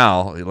him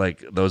now,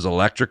 like those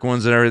electric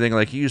ones and everything.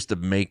 Like,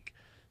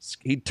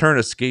 he'd turn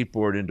a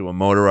skateboard into a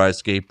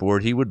motorized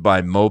skateboard. He would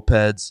buy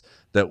mopeds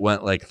that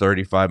went like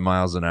 35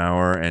 miles an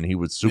hour, and he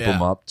would soup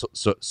them up.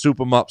 Soup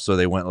them up so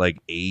they went like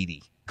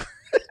 80.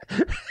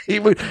 He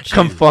would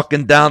come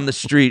fucking down the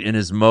street in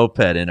his moped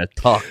in a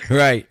tuck,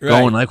 right,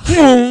 going like,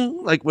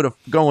 whoom, like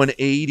going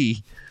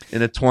 80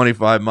 in a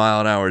 25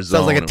 mile an hour zone.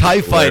 Sounds like a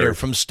TIE fighter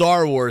from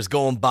Star Wars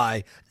going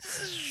by.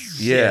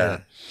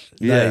 Yeah.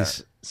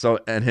 Nice. So,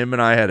 and him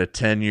and I had a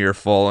 10-year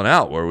falling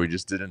out where we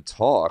just didn't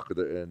talk.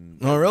 And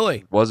oh, really?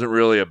 It wasn't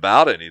really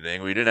about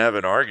anything. We didn't have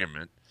an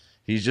argument.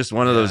 He's just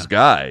one of those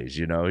guys,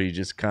 He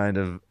just kind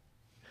of...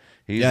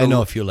 I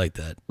know a few like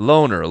that.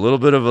 Loner, a little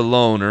bit of a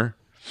loner.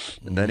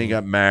 And then he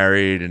got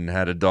married and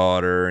had a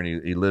daughter, and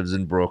he lives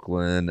in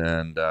Brooklyn.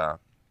 And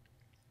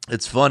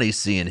it's funny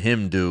seeing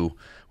him do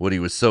what he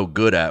was so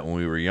good at when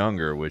we were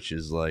younger, which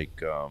is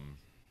like...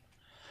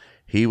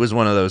 he was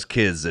one of those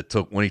kids that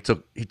took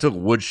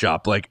wood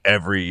shop like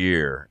every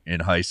year in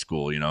high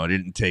school. You know, it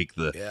didn't take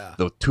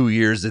the 2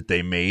 years that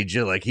they made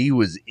you. Like, he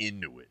was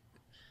into it,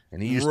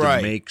 and he used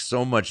to make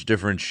so much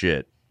different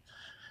shit.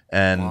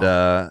 And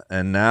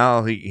and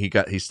now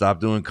he stopped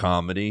doing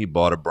comedy. He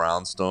bought a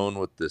brownstone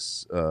with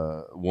this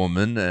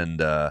woman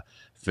and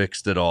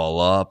fixed it all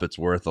up. It's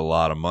worth a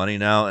lot of money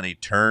now, and he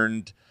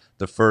turned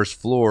the first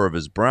floor of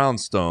his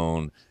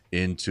brownstone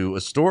into a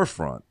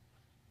storefront.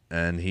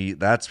 And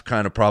that's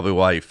kind of probably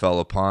why he fell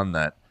upon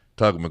that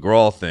Tug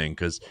McGraw thing,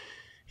 because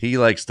he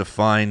likes to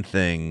find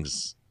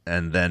things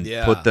and then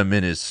put them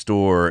in his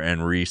store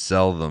and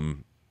resell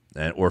them,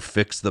 or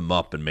fix them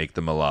up and make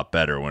them a lot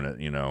better when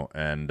it, you know.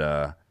 And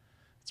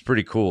it's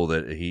pretty cool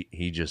that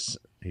he just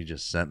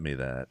sent me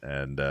that.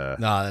 And no,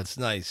 that's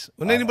nice.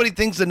 When anybody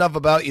thinks enough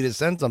about you to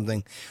send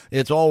something,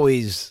 it's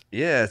always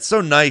it's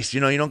so nice. You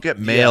know, you don't get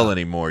mail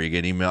anymore. You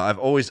get email.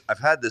 I've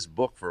had this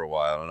book for a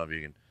while. I don't know if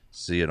you can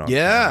see it on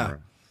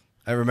camera.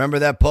 I remember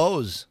that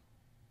pose.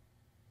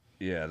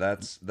 Yeah,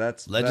 that's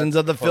Legends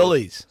of the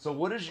Phillies. So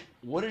what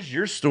is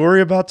your story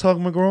about Tug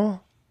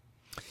McGraw?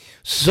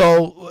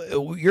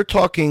 So you're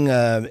talking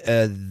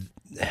because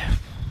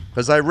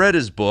I read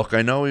his book.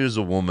 I know he was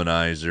a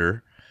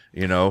womanizer.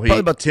 You know,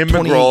 Tim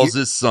 20 McGraw's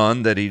his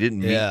son that he didn't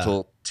meet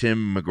till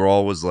Tim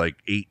McGraw was like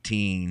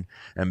 18,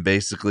 and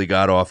basically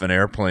got off an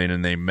airplane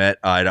and they met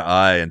eye to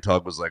eye, and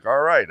Tug was like,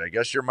 all right, I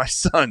guess you're my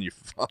son, you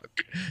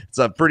fuck. It's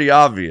pretty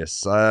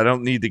obvious. I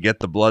don't need to get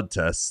the blood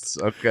tests.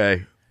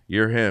 Okay,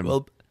 you're him.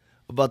 Well,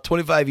 about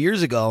 25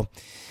 years ago,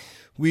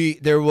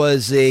 there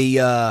was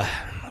a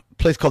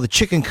place called the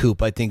Chicken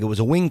Coop. I think it was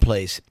a wing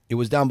place. It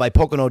was down by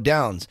Pocono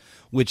Downs,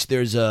 which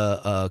there's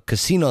a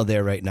casino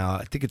there right now.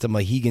 I think it's a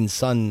Mohegan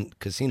Sun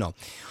casino.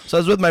 So I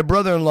was with my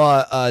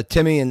brother-in-law,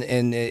 Timmy,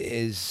 and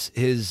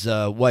his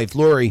wife,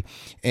 Lori,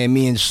 and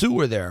me and Sue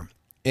were there.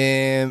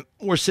 And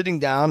we're sitting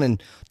down,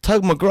 and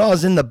Tug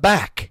McGraw's in the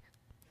back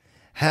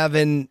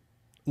having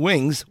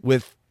wings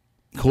with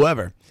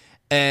whoever.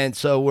 And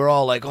so we're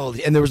all like, oh,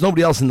 and there was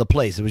nobody else in the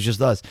place. It was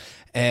just us.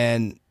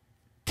 And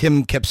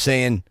Tim kept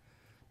saying,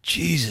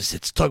 Jesus,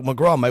 it's Tug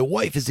McGraw. My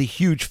wife is a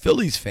huge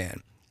Phillies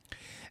fan.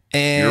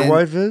 And your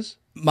wife is?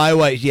 My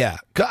wife, yeah.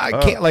 I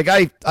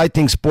can't I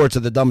think sports are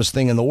the dumbest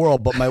thing in the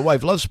world, but my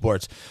wife loves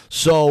sports.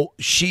 So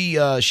she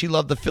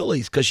loved the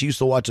Phillies because she used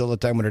to watch it all the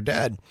time with her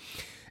dad.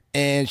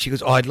 And she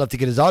goes, oh, I'd love to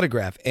get his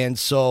autograph. And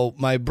so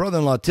my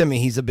brother-in-law, Timmy,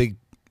 he's a big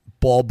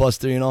ball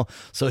buster, you know.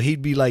 So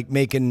he'd be like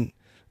making,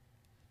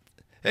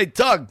 hey,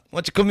 Tug, why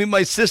don't you come meet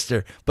my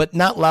sister? But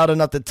not loud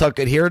enough that Tug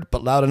could hear it,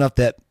 but loud enough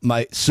that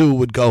my Sue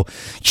would go,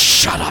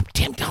 shut up,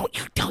 Tim,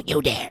 don't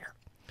you dare.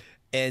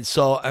 And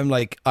so I'm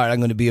like, all right, I'm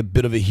going to be a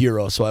bit of a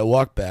hero. So I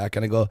walk back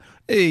and I go,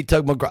 hey,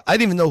 Tug McGraw. I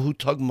didn't even know who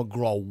Tug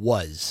McGraw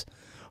was.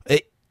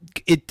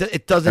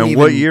 It doesn't even. And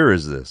what year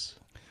is this?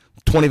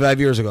 25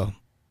 years ago.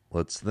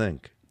 Let's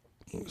think.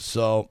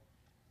 So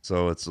it's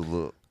a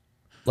little.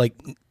 Like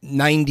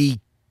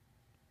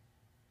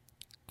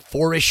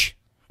 94-ish.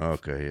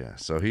 Okay, yeah.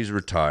 So he's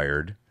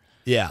retired.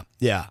 Yeah.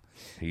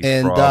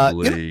 He's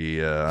probably. He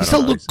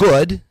still look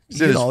good.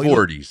 He's in his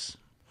 40s.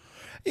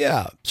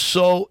 Yeah,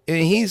 so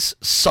and he's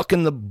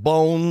sucking the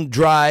bone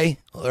dry,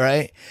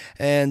 right?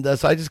 And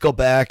so I just go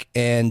back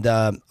and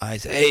I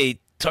say, hey,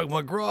 Tug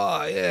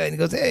McGraw, yeah. And he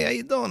goes, hey, how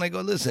you doing? I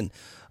go, listen,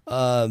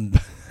 I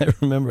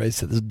remember I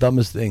said this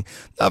dumbest thing,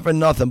 not for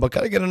nothing, but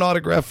can I get an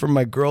autograph from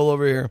my girl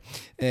over here?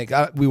 And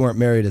we weren't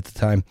married at the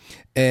time.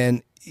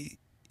 And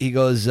he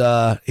goes,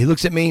 he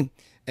looks at me,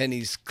 and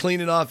he's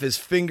cleaning off his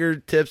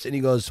fingertips, and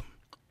he goes,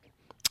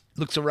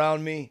 looks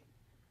around me.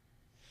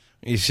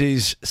 He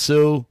sees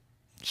Sue.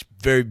 She's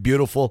very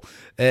beautiful.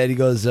 And he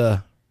goes,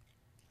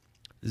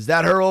 is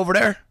that her over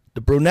there?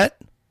 The brunette?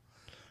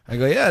 I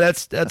go, yeah,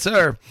 that's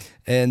her.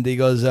 And he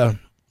goes,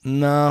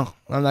 no,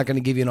 I'm not going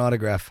to give you an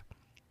autograph.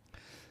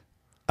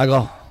 I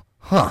go,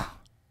 huh.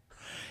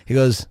 He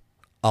goes,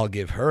 I'll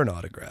give her an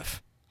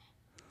autograph.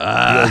 He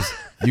goes,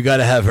 you got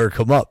to have her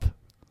come up.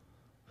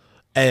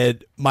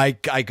 And I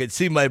could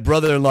see my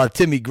brother-in-law,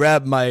 Timmy,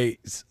 grab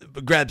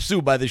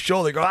Sue by the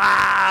shoulder, go,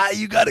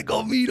 you got to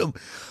go meet him.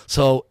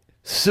 So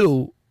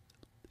Sue,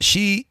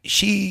 she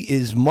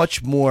is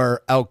much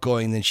more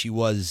outgoing than she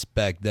was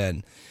back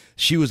then.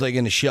 She was like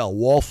in a shell,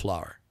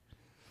 wallflower.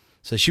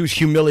 So she was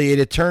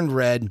humiliated, turned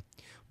red,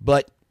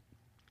 but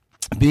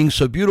being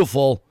so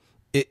beautiful,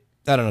 I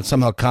don't know,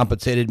 somehow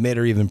compensated, made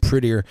her even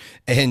prettier.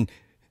 And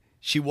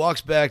she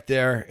walks back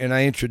there, and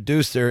I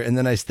introduced her, and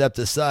then I stepped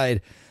aside,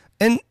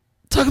 and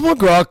Tug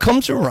McGraw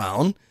comes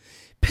around,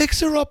 picks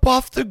her up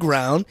off the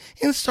ground,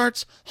 and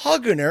starts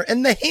hugging her,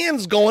 and the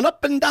hands going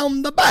up and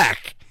down the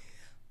back.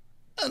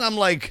 And I'm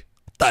like,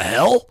 the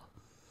hell?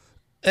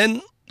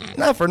 And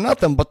not for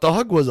nothing, but the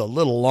hug was a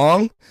little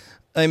long.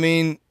 I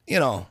mean, you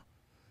know,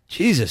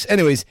 Jesus.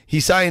 Anyways, he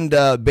signed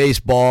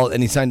baseball,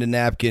 and he signed a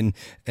napkin,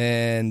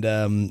 and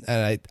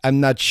I'm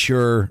not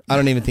sure. I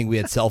don't even think we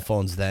had cell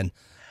phones then.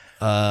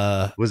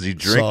 Was he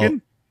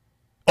drinking?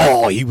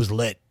 Oh, he was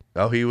lit.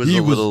 Oh, he was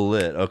a little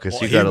lit. Okay,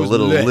 so you got a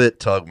little lit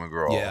Tug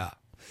McGraw. Yeah.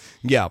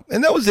 Yeah,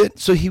 and that was it.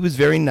 So he was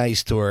very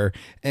nice to her,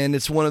 and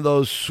it's one of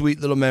those sweet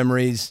little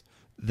memories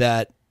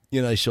that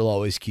she'll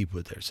always keep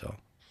with her. So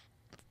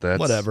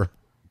whatever.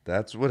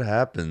 That's what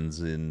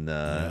happens in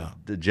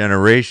the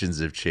generations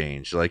have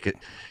changed. Like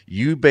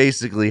you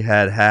basically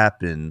had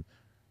happen.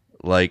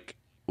 Like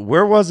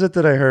where was it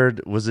that I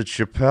heard? Was it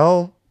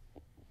Chappelle?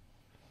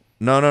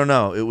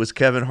 No. It was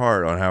Kevin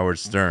Hart on Howard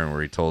Stern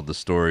where he told the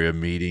story of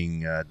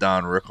meeting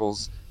Don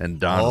Rickles and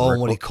Don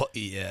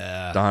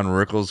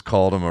Rickles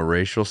called him a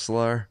racial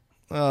slur.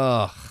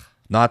 Ugh.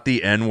 Not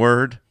the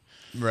N-word.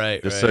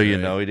 Right. Just so you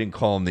know, he didn't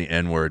call him the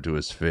N-word to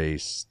his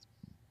face.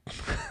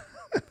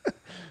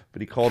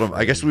 But he called him,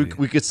 I guess we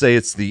could say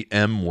it's the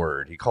M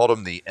word. He called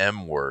him the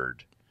M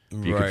word.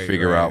 If you could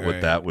figure out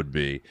what that would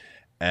be.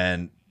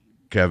 And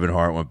Kevin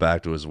Hart went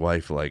back to his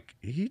wife like,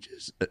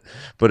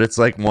 but it's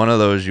like one of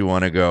those you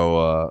want to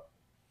go,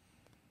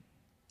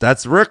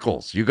 that's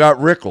Rickles. You got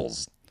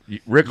Rickles.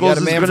 Rickles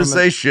is going to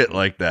say shit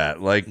like that.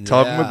 Like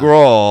Tug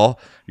McGraw,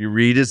 you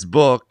read his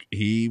book,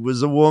 he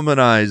was a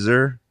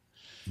womanizer.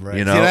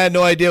 Right. See, I had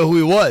no idea who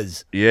he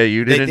was. Yeah,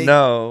 you didn't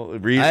know.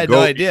 I had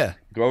no idea.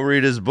 Go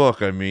read his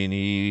book. I mean,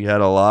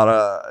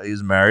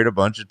 he's married a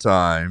bunch of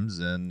times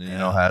and,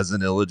 has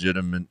an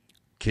illegitimate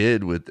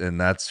kid and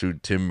that's who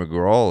Tim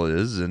McGraw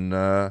is.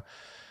 And,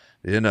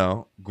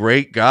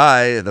 great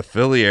guy. The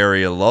Philly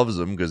area loves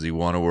him because he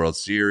won a World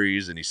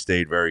Series and he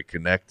stayed very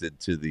connected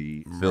to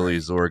the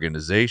Phillies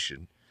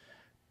organization.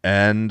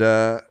 And,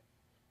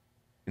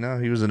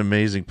 he was an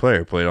amazing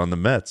player. Played on the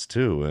Mets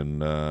too,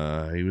 and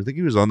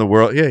he was on the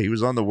World. Yeah, he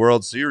was on the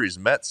World Series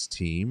Mets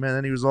team, and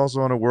then he was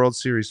also on a World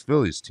Series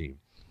Phillies team.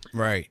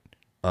 Right.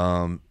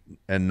 And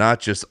not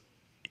just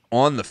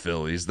on the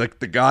Phillies, like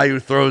the guy who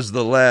throws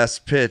the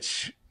last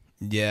pitch.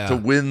 Yeah. To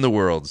win the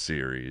World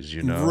Series,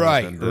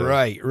 Right. And,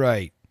 right.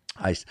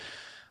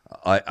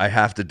 I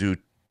have to do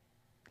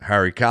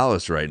Harry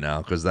Kalas right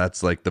now because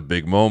that's like the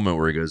big moment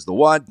where he goes the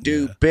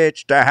 1-2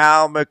 pitch to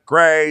Hal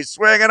McRae,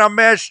 swing and a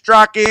miss,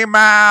 struck him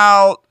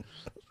out.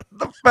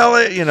 The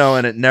fella,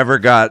 and it never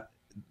got.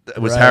 It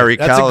was Harry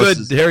Kalas.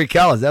 That's a good Harry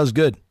Kalas. That was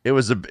good.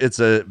 It's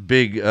a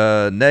big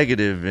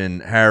negative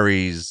in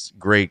Harry's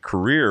great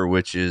career,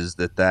 which is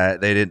that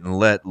they didn't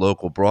let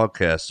local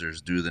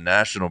broadcasters do the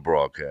national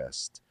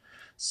broadcast,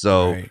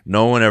 so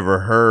no one ever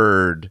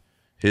heard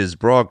his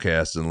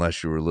broadcast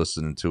unless you were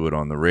listening to it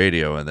on the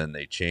radio, and then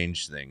they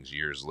changed things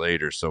years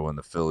later. So when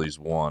the Phillies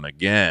won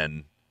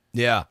again,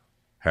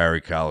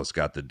 Harry Kalas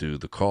got to do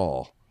the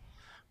call.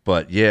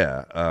 But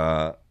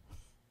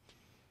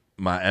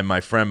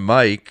my friend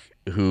Mike,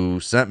 who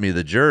sent me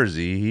the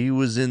jersey, he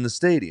was in the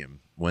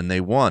stadium when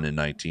they won in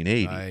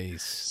 1980.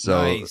 Nice.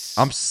 So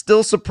I'm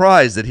still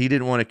surprised that he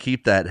didn't want to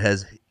keep that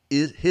as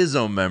his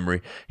own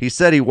memory. He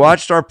said he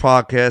watched our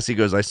podcast. He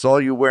goes, I saw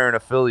you wearing a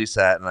Phillies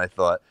hat, and I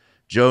thought,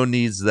 Joe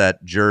needs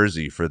that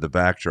jersey for the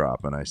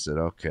backdrop. And I said,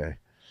 okay.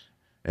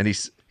 And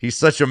he's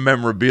such a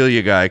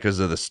memorabilia guy because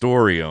of the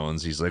store he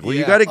owns. He's like, well,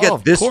 you got to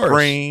get this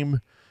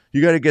frame.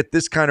 You got to get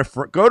this kind of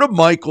go to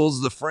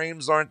Michael's. The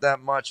frames aren't that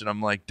much. And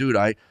I'm like, dude,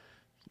 I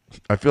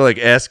feel like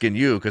asking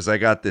you because I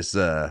got this.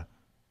 Have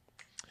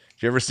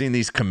you ever seen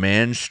these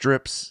command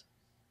strips?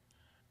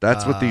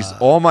 That's what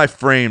all my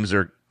frames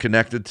are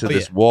connected to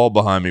this wall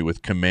behind me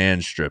with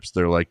command strips.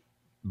 They're like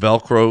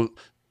Velcro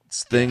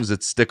things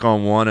that stick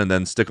on one and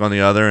then stick on the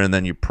other, and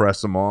then you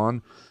press them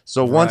on.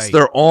 So once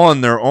they're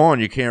on.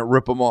 You can't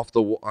rip them off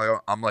the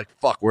wall. I'm like,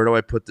 fuck, where do I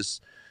put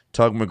this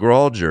Tug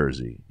McGraw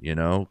jersey?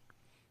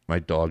 My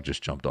dog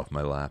just jumped off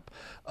my lap.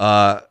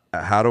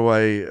 How do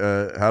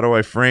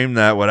I frame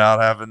that without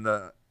having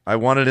I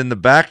want it in the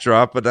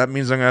backdrop, but that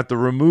means I'm gonna have to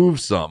remove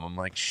some. I'm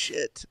like,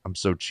 shit, I'm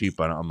so cheap.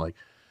 I'm like,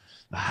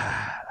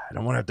 I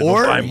don't want to have to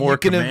go buy more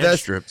command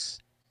strips.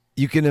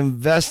 You can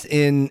invest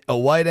in a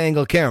wide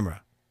angle camera.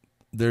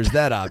 There's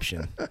that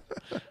option.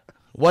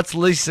 What's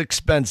least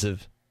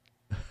expensive?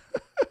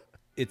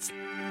 It's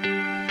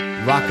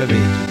Rock of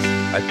Ages.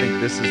 I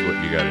think this is what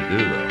you got to do,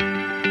 though.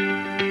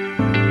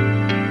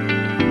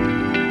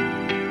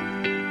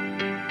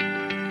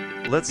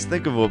 Let's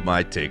think of what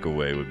my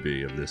takeaway would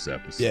be of this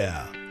episode.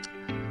 Yeah.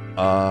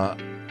 Well,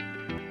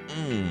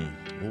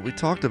 we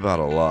talked about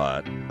a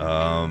lot.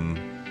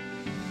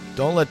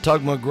 Don't let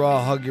Tug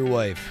McGraw hug your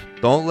wife.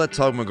 Don't let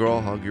Tug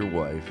McGraw hug your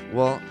wife.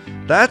 Well,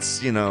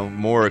 that's,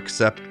 more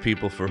accept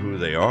people for who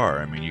they are.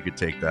 I mean, you could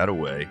take that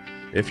away.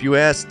 If you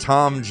ask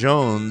Tom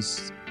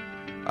Jones,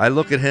 I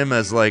look at him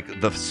as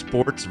like the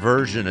sports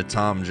version of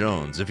Tom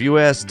Jones. If you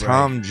ask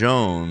Tom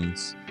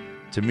Jones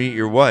to meet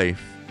your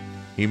wife,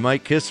 he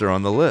might kiss her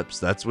on the lips.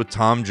 That's what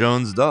Tom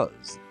Jones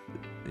does.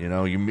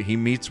 He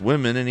meets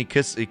women and he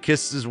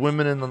kisses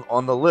women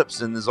on the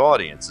lips in his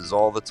audiences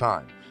all the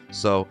time.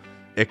 So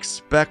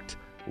expect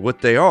what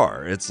they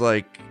are. It's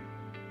like,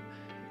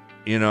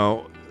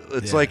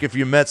 like if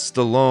you met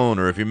Stallone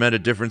or if you met a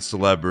different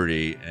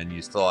celebrity and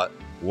you thought,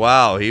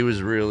 wow, he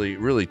was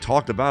really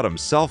talked about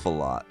himself a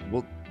lot.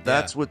 Well,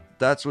 that's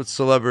what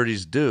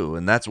celebrities do,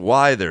 and that's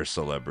why they're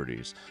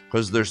celebrities,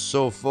 because they're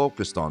so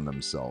focused on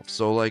themselves.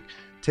 So like,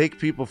 take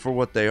people for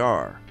what they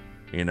are,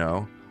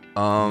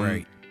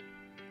 right.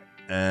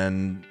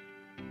 And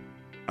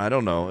I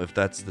don't know if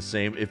that's the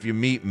same. If you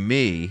meet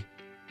me,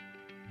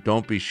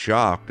 don't be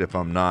shocked if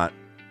I'm not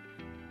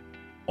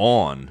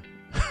on.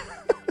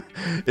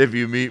 If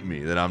you meet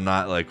me, that I'm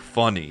not like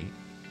funny.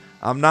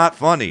 I'm not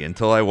funny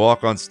until I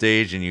walk on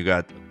stage and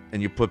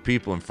you put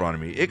people in front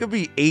of me. It could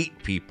be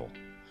 8 people.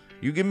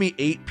 You give me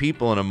 8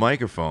 people and a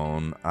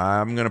microphone,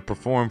 I'm gonna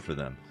perform for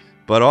them.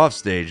 But off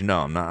stage,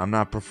 no, I'm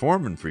not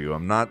performing for you.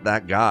 I'm not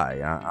that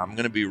guy. I'm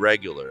gonna be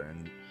regular,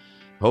 and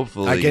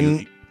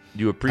hopefully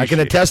you appreciate. I can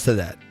attest to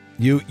that.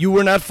 You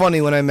were not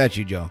funny when I met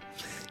you, Joe.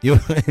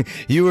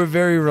 You were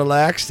very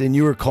relaxed and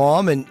you were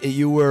calm and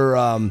you were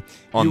on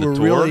the tour?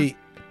 Really,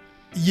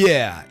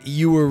 yeah,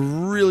 you were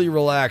really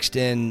relaxed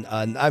and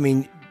I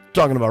mean,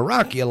 talking about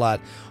Rocky a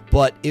lot,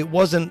 but it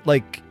wasn't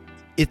like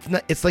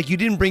it's like you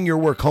didn't bring your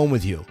work home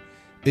with you.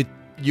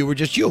 You were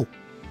just you.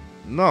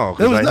 No,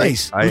 it was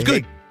nice. It was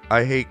good.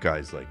 I hate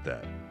guys like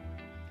that.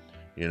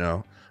 You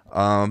know,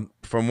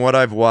 from what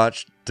I've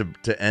watched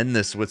to end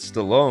this with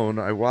Stallone,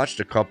 I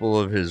watched a couple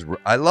of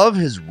I love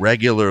his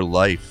regular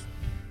life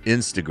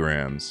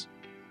Instagrams.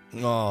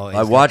 Oh,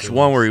 I watched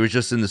one where he was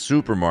just in the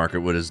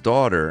supermarket with his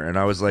daughter, and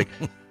I was like,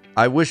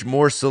 I wish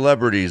more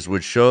celebrities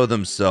would show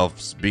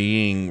themselves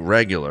being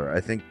regular. I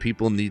think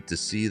people need to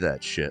see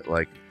that shit.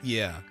 Like,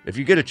 yeah, if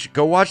you get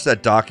go watch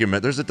that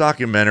document. There's a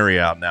documentary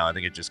out now. I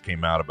think it just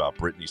came out about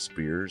Britney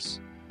Spears,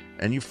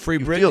 and you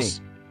Britney.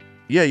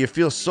 You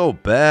feel so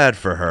bad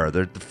for her.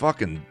 The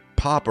fucking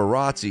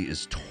paparazzi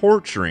is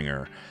torturing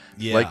her.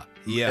 Yeah, like,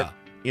 yeah.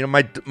 You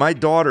know, my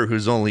daughter,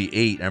 who's only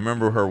 8, I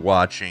remember her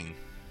watching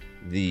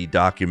the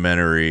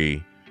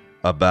documentary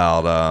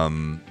about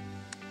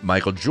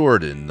Michael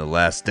Jordan, The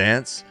Last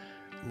Dance.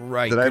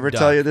 Right. Did I ever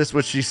tell you this?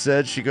 What she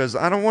said? She goes,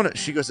 I don't want to.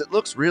 She goes, it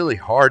looks really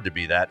hard to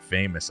be that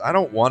famous. I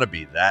don't want to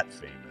be that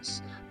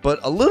famous, but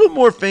a little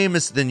more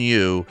famous than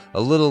you, a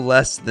little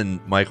less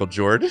than Michael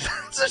Jordan.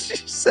 So she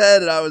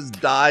said, and I was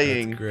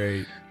dying. That's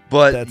great.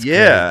 But That's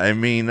yeah, great. I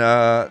mean,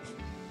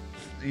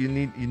 you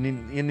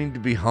need to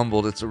be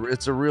humbled. It's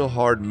a real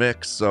hard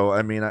mix. So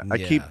I mean, I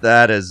keep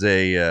that as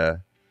a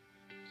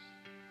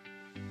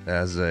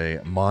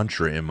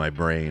mantra in my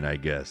brain, I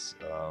guess.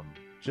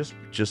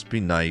 Just be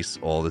nice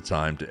all the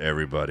time to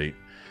everybody,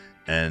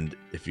 and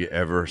if you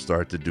ever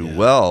start to do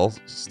well,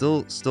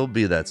 still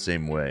be that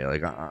same way.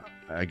 Like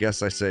I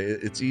guess I say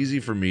it's easy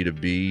for me to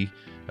be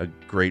a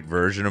great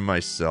version of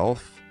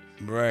myself,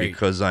 right?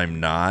 Because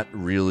I'm not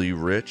really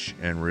rich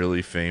and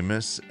really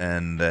famous,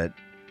 and that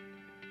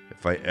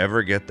if I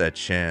ever get that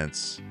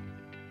chance,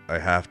 I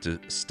have to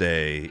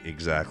stay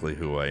exactly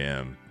who I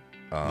am.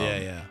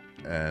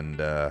 And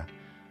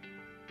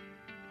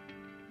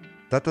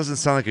that doesn't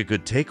sound like a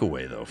good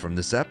takeaway, though, from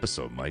this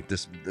episode, Mike.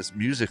 This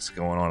music's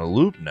going on a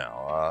loop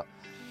now.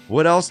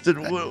 What else did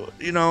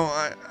you know?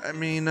 I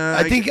mean,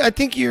 I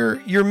think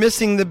you're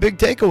missing the big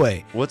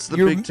takeaway. What's the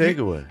big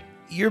takeaway?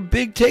 Your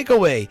big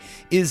takeaway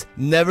is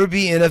never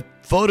be in a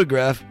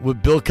photograph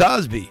with Bill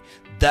Cosby.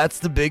 That's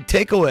the big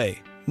takeaway.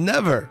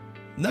 Never.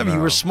 No. You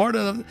were smart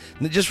enough.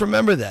 Just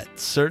remember that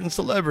certain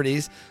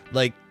celebrities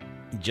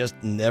just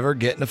never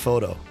get in a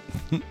photo.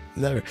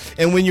 Never.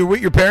 And when you're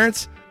with your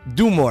parents,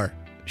 do more.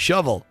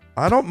 Shovel.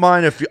 I don't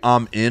mind if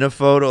I'm in a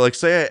photo. Like,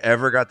 say I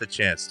ever got the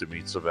chance to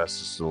meet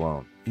Sylvester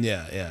Stallone.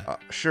 Yeah.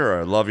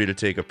 Sure, I'd love you to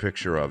take a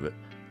picture of it,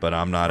 but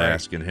I'm not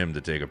asking him to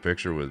take a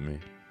picture with me.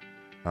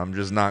 I'm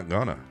just not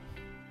gonna.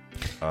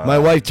 My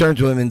wife turned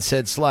to him and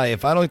said, Sly,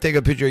 if I don't take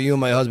a picture of you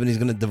and my husband, he's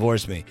going to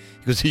divorce me.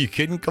 He goes, are you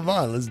kidding? Come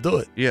on, let's do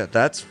it. Yeah,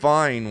 that's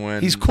fine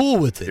when... He's cool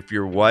with it. If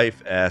your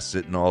wife asks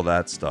it and all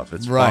that stuff,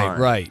 it's fine.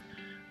 Right.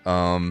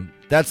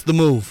 That's the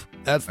move.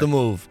 The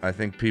move. I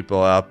think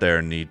people out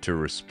there need to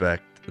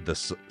respect the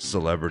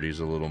celebrities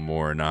a little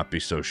more and not be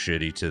so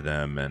shitty to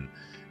them,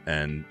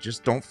 and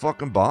just don't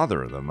fucking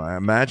bother them. I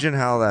imagine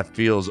how that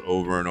feels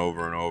over and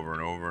over and over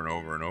and over and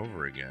over and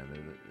over again.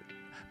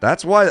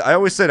 That's why I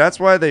always say that's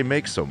why they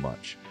make so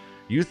much.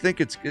 You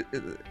think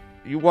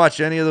you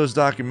watch any of those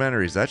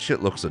documentaries, that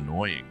shit looks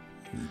annoying.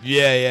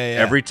 Yeah.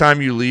 Every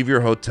time you leave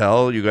your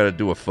hotel, you got to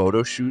do a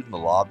photo shoot in the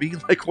lobby.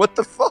 Like, what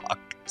the fuck?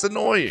 It's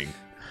annoying.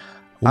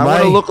 I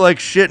want to look like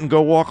shit and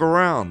go walk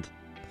around.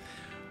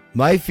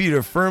 My feet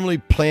are firmly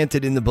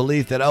planted in the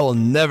belief that I will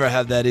never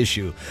have that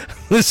issue.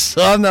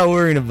 So I'm not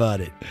worrying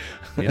about it.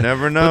 You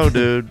never know,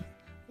 dude.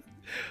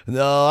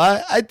 No,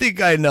 I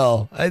think I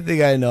know.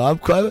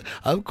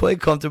 I'm quite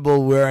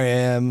comfortable where I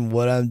am,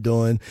 what I'm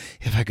doing.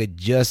 If I could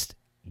just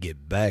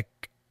get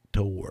back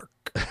to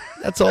work.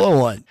 That's all I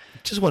want.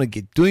 Just want to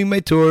get doing my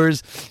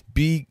tours,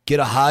 get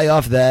a high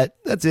off that.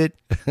 That's it.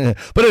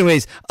 But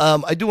anyways,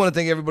 I do want to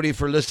thank everybody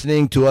for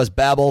listening to us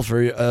babble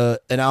for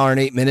an hour and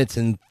 8 minutes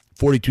and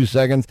 42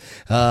 seconds.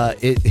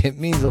 It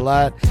means a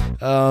lot.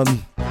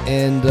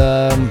 And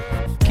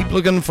keep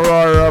looking for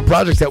our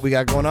projects that we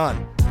got going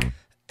on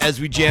as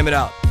we jam it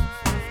out.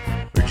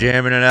 We're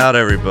jamming it out,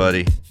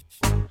 everybody.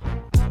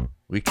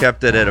 We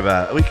kept it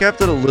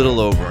a little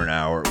over an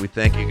hour. We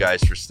thank you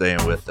guys for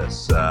staying with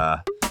us.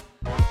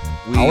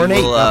 We hour and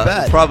 8, not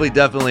bad. Probably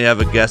definitely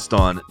have a guest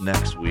on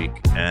next week.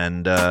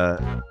 And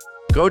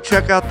go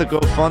check out the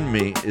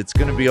GoFundMe. It's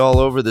going to be all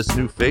over this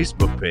new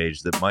Facebook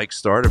page that Mike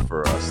started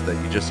for us.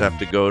 That you just have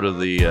to go to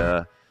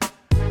the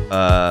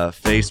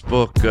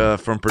Facebook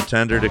from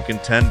Pretender to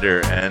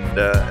Contender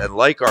and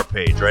like our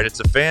page, right? It's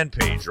a fan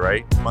page,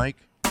 right, Mike?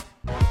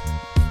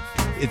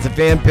 It's a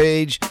fan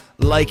page.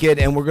 Like it,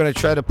 and we're going to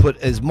try to put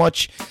as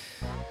much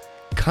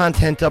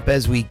content up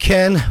as we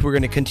can. We're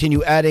going to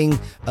continue adding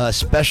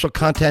special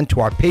content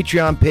to our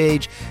Patreon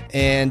page,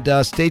 and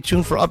stay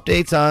tuned for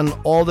updates on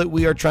all that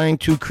we are trying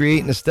to create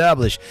and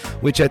establish,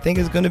 which I think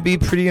is going to be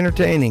pretty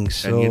entertaining.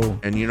 So,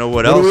 and you know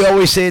what else? What do we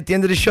always say at the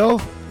end of the show?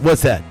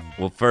 What's that?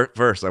 Well,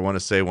 first, I want to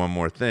say one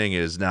more thing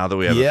is now that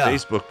we have a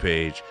Facebook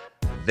page,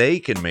 they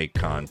can make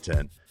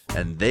content,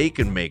 and they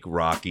can make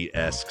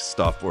Rocky-esque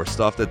stuff or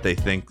stuff that they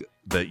think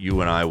that you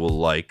and I will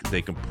like.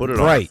 They can put it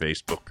on our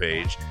Facebook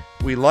page.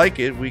 We like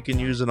it. We can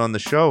use it on the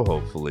show,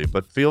 hopefully.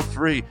 But feel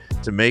free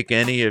to make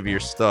any of your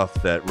stuff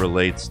that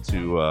relates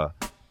to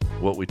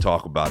what we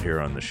talk about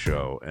here on the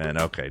show. And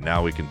okay,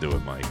 now we can do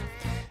it, Mike.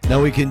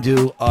 Now we can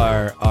do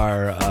our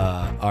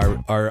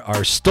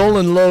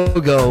stolen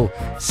logo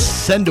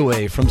send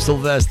away from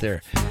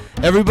Sylvester.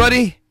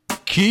 Everybody,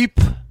 keep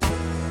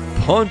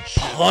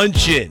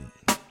punching.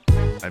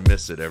 I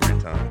miss it every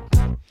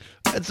time.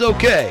 That's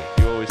okay.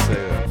 You always say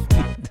that.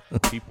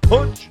 Keep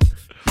punching.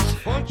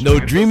 No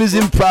dream is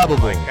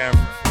improbable.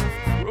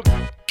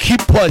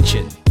 Keep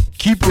punching.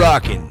 Keep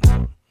rocking.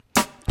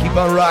 Keep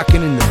on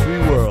rocking in the free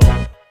world.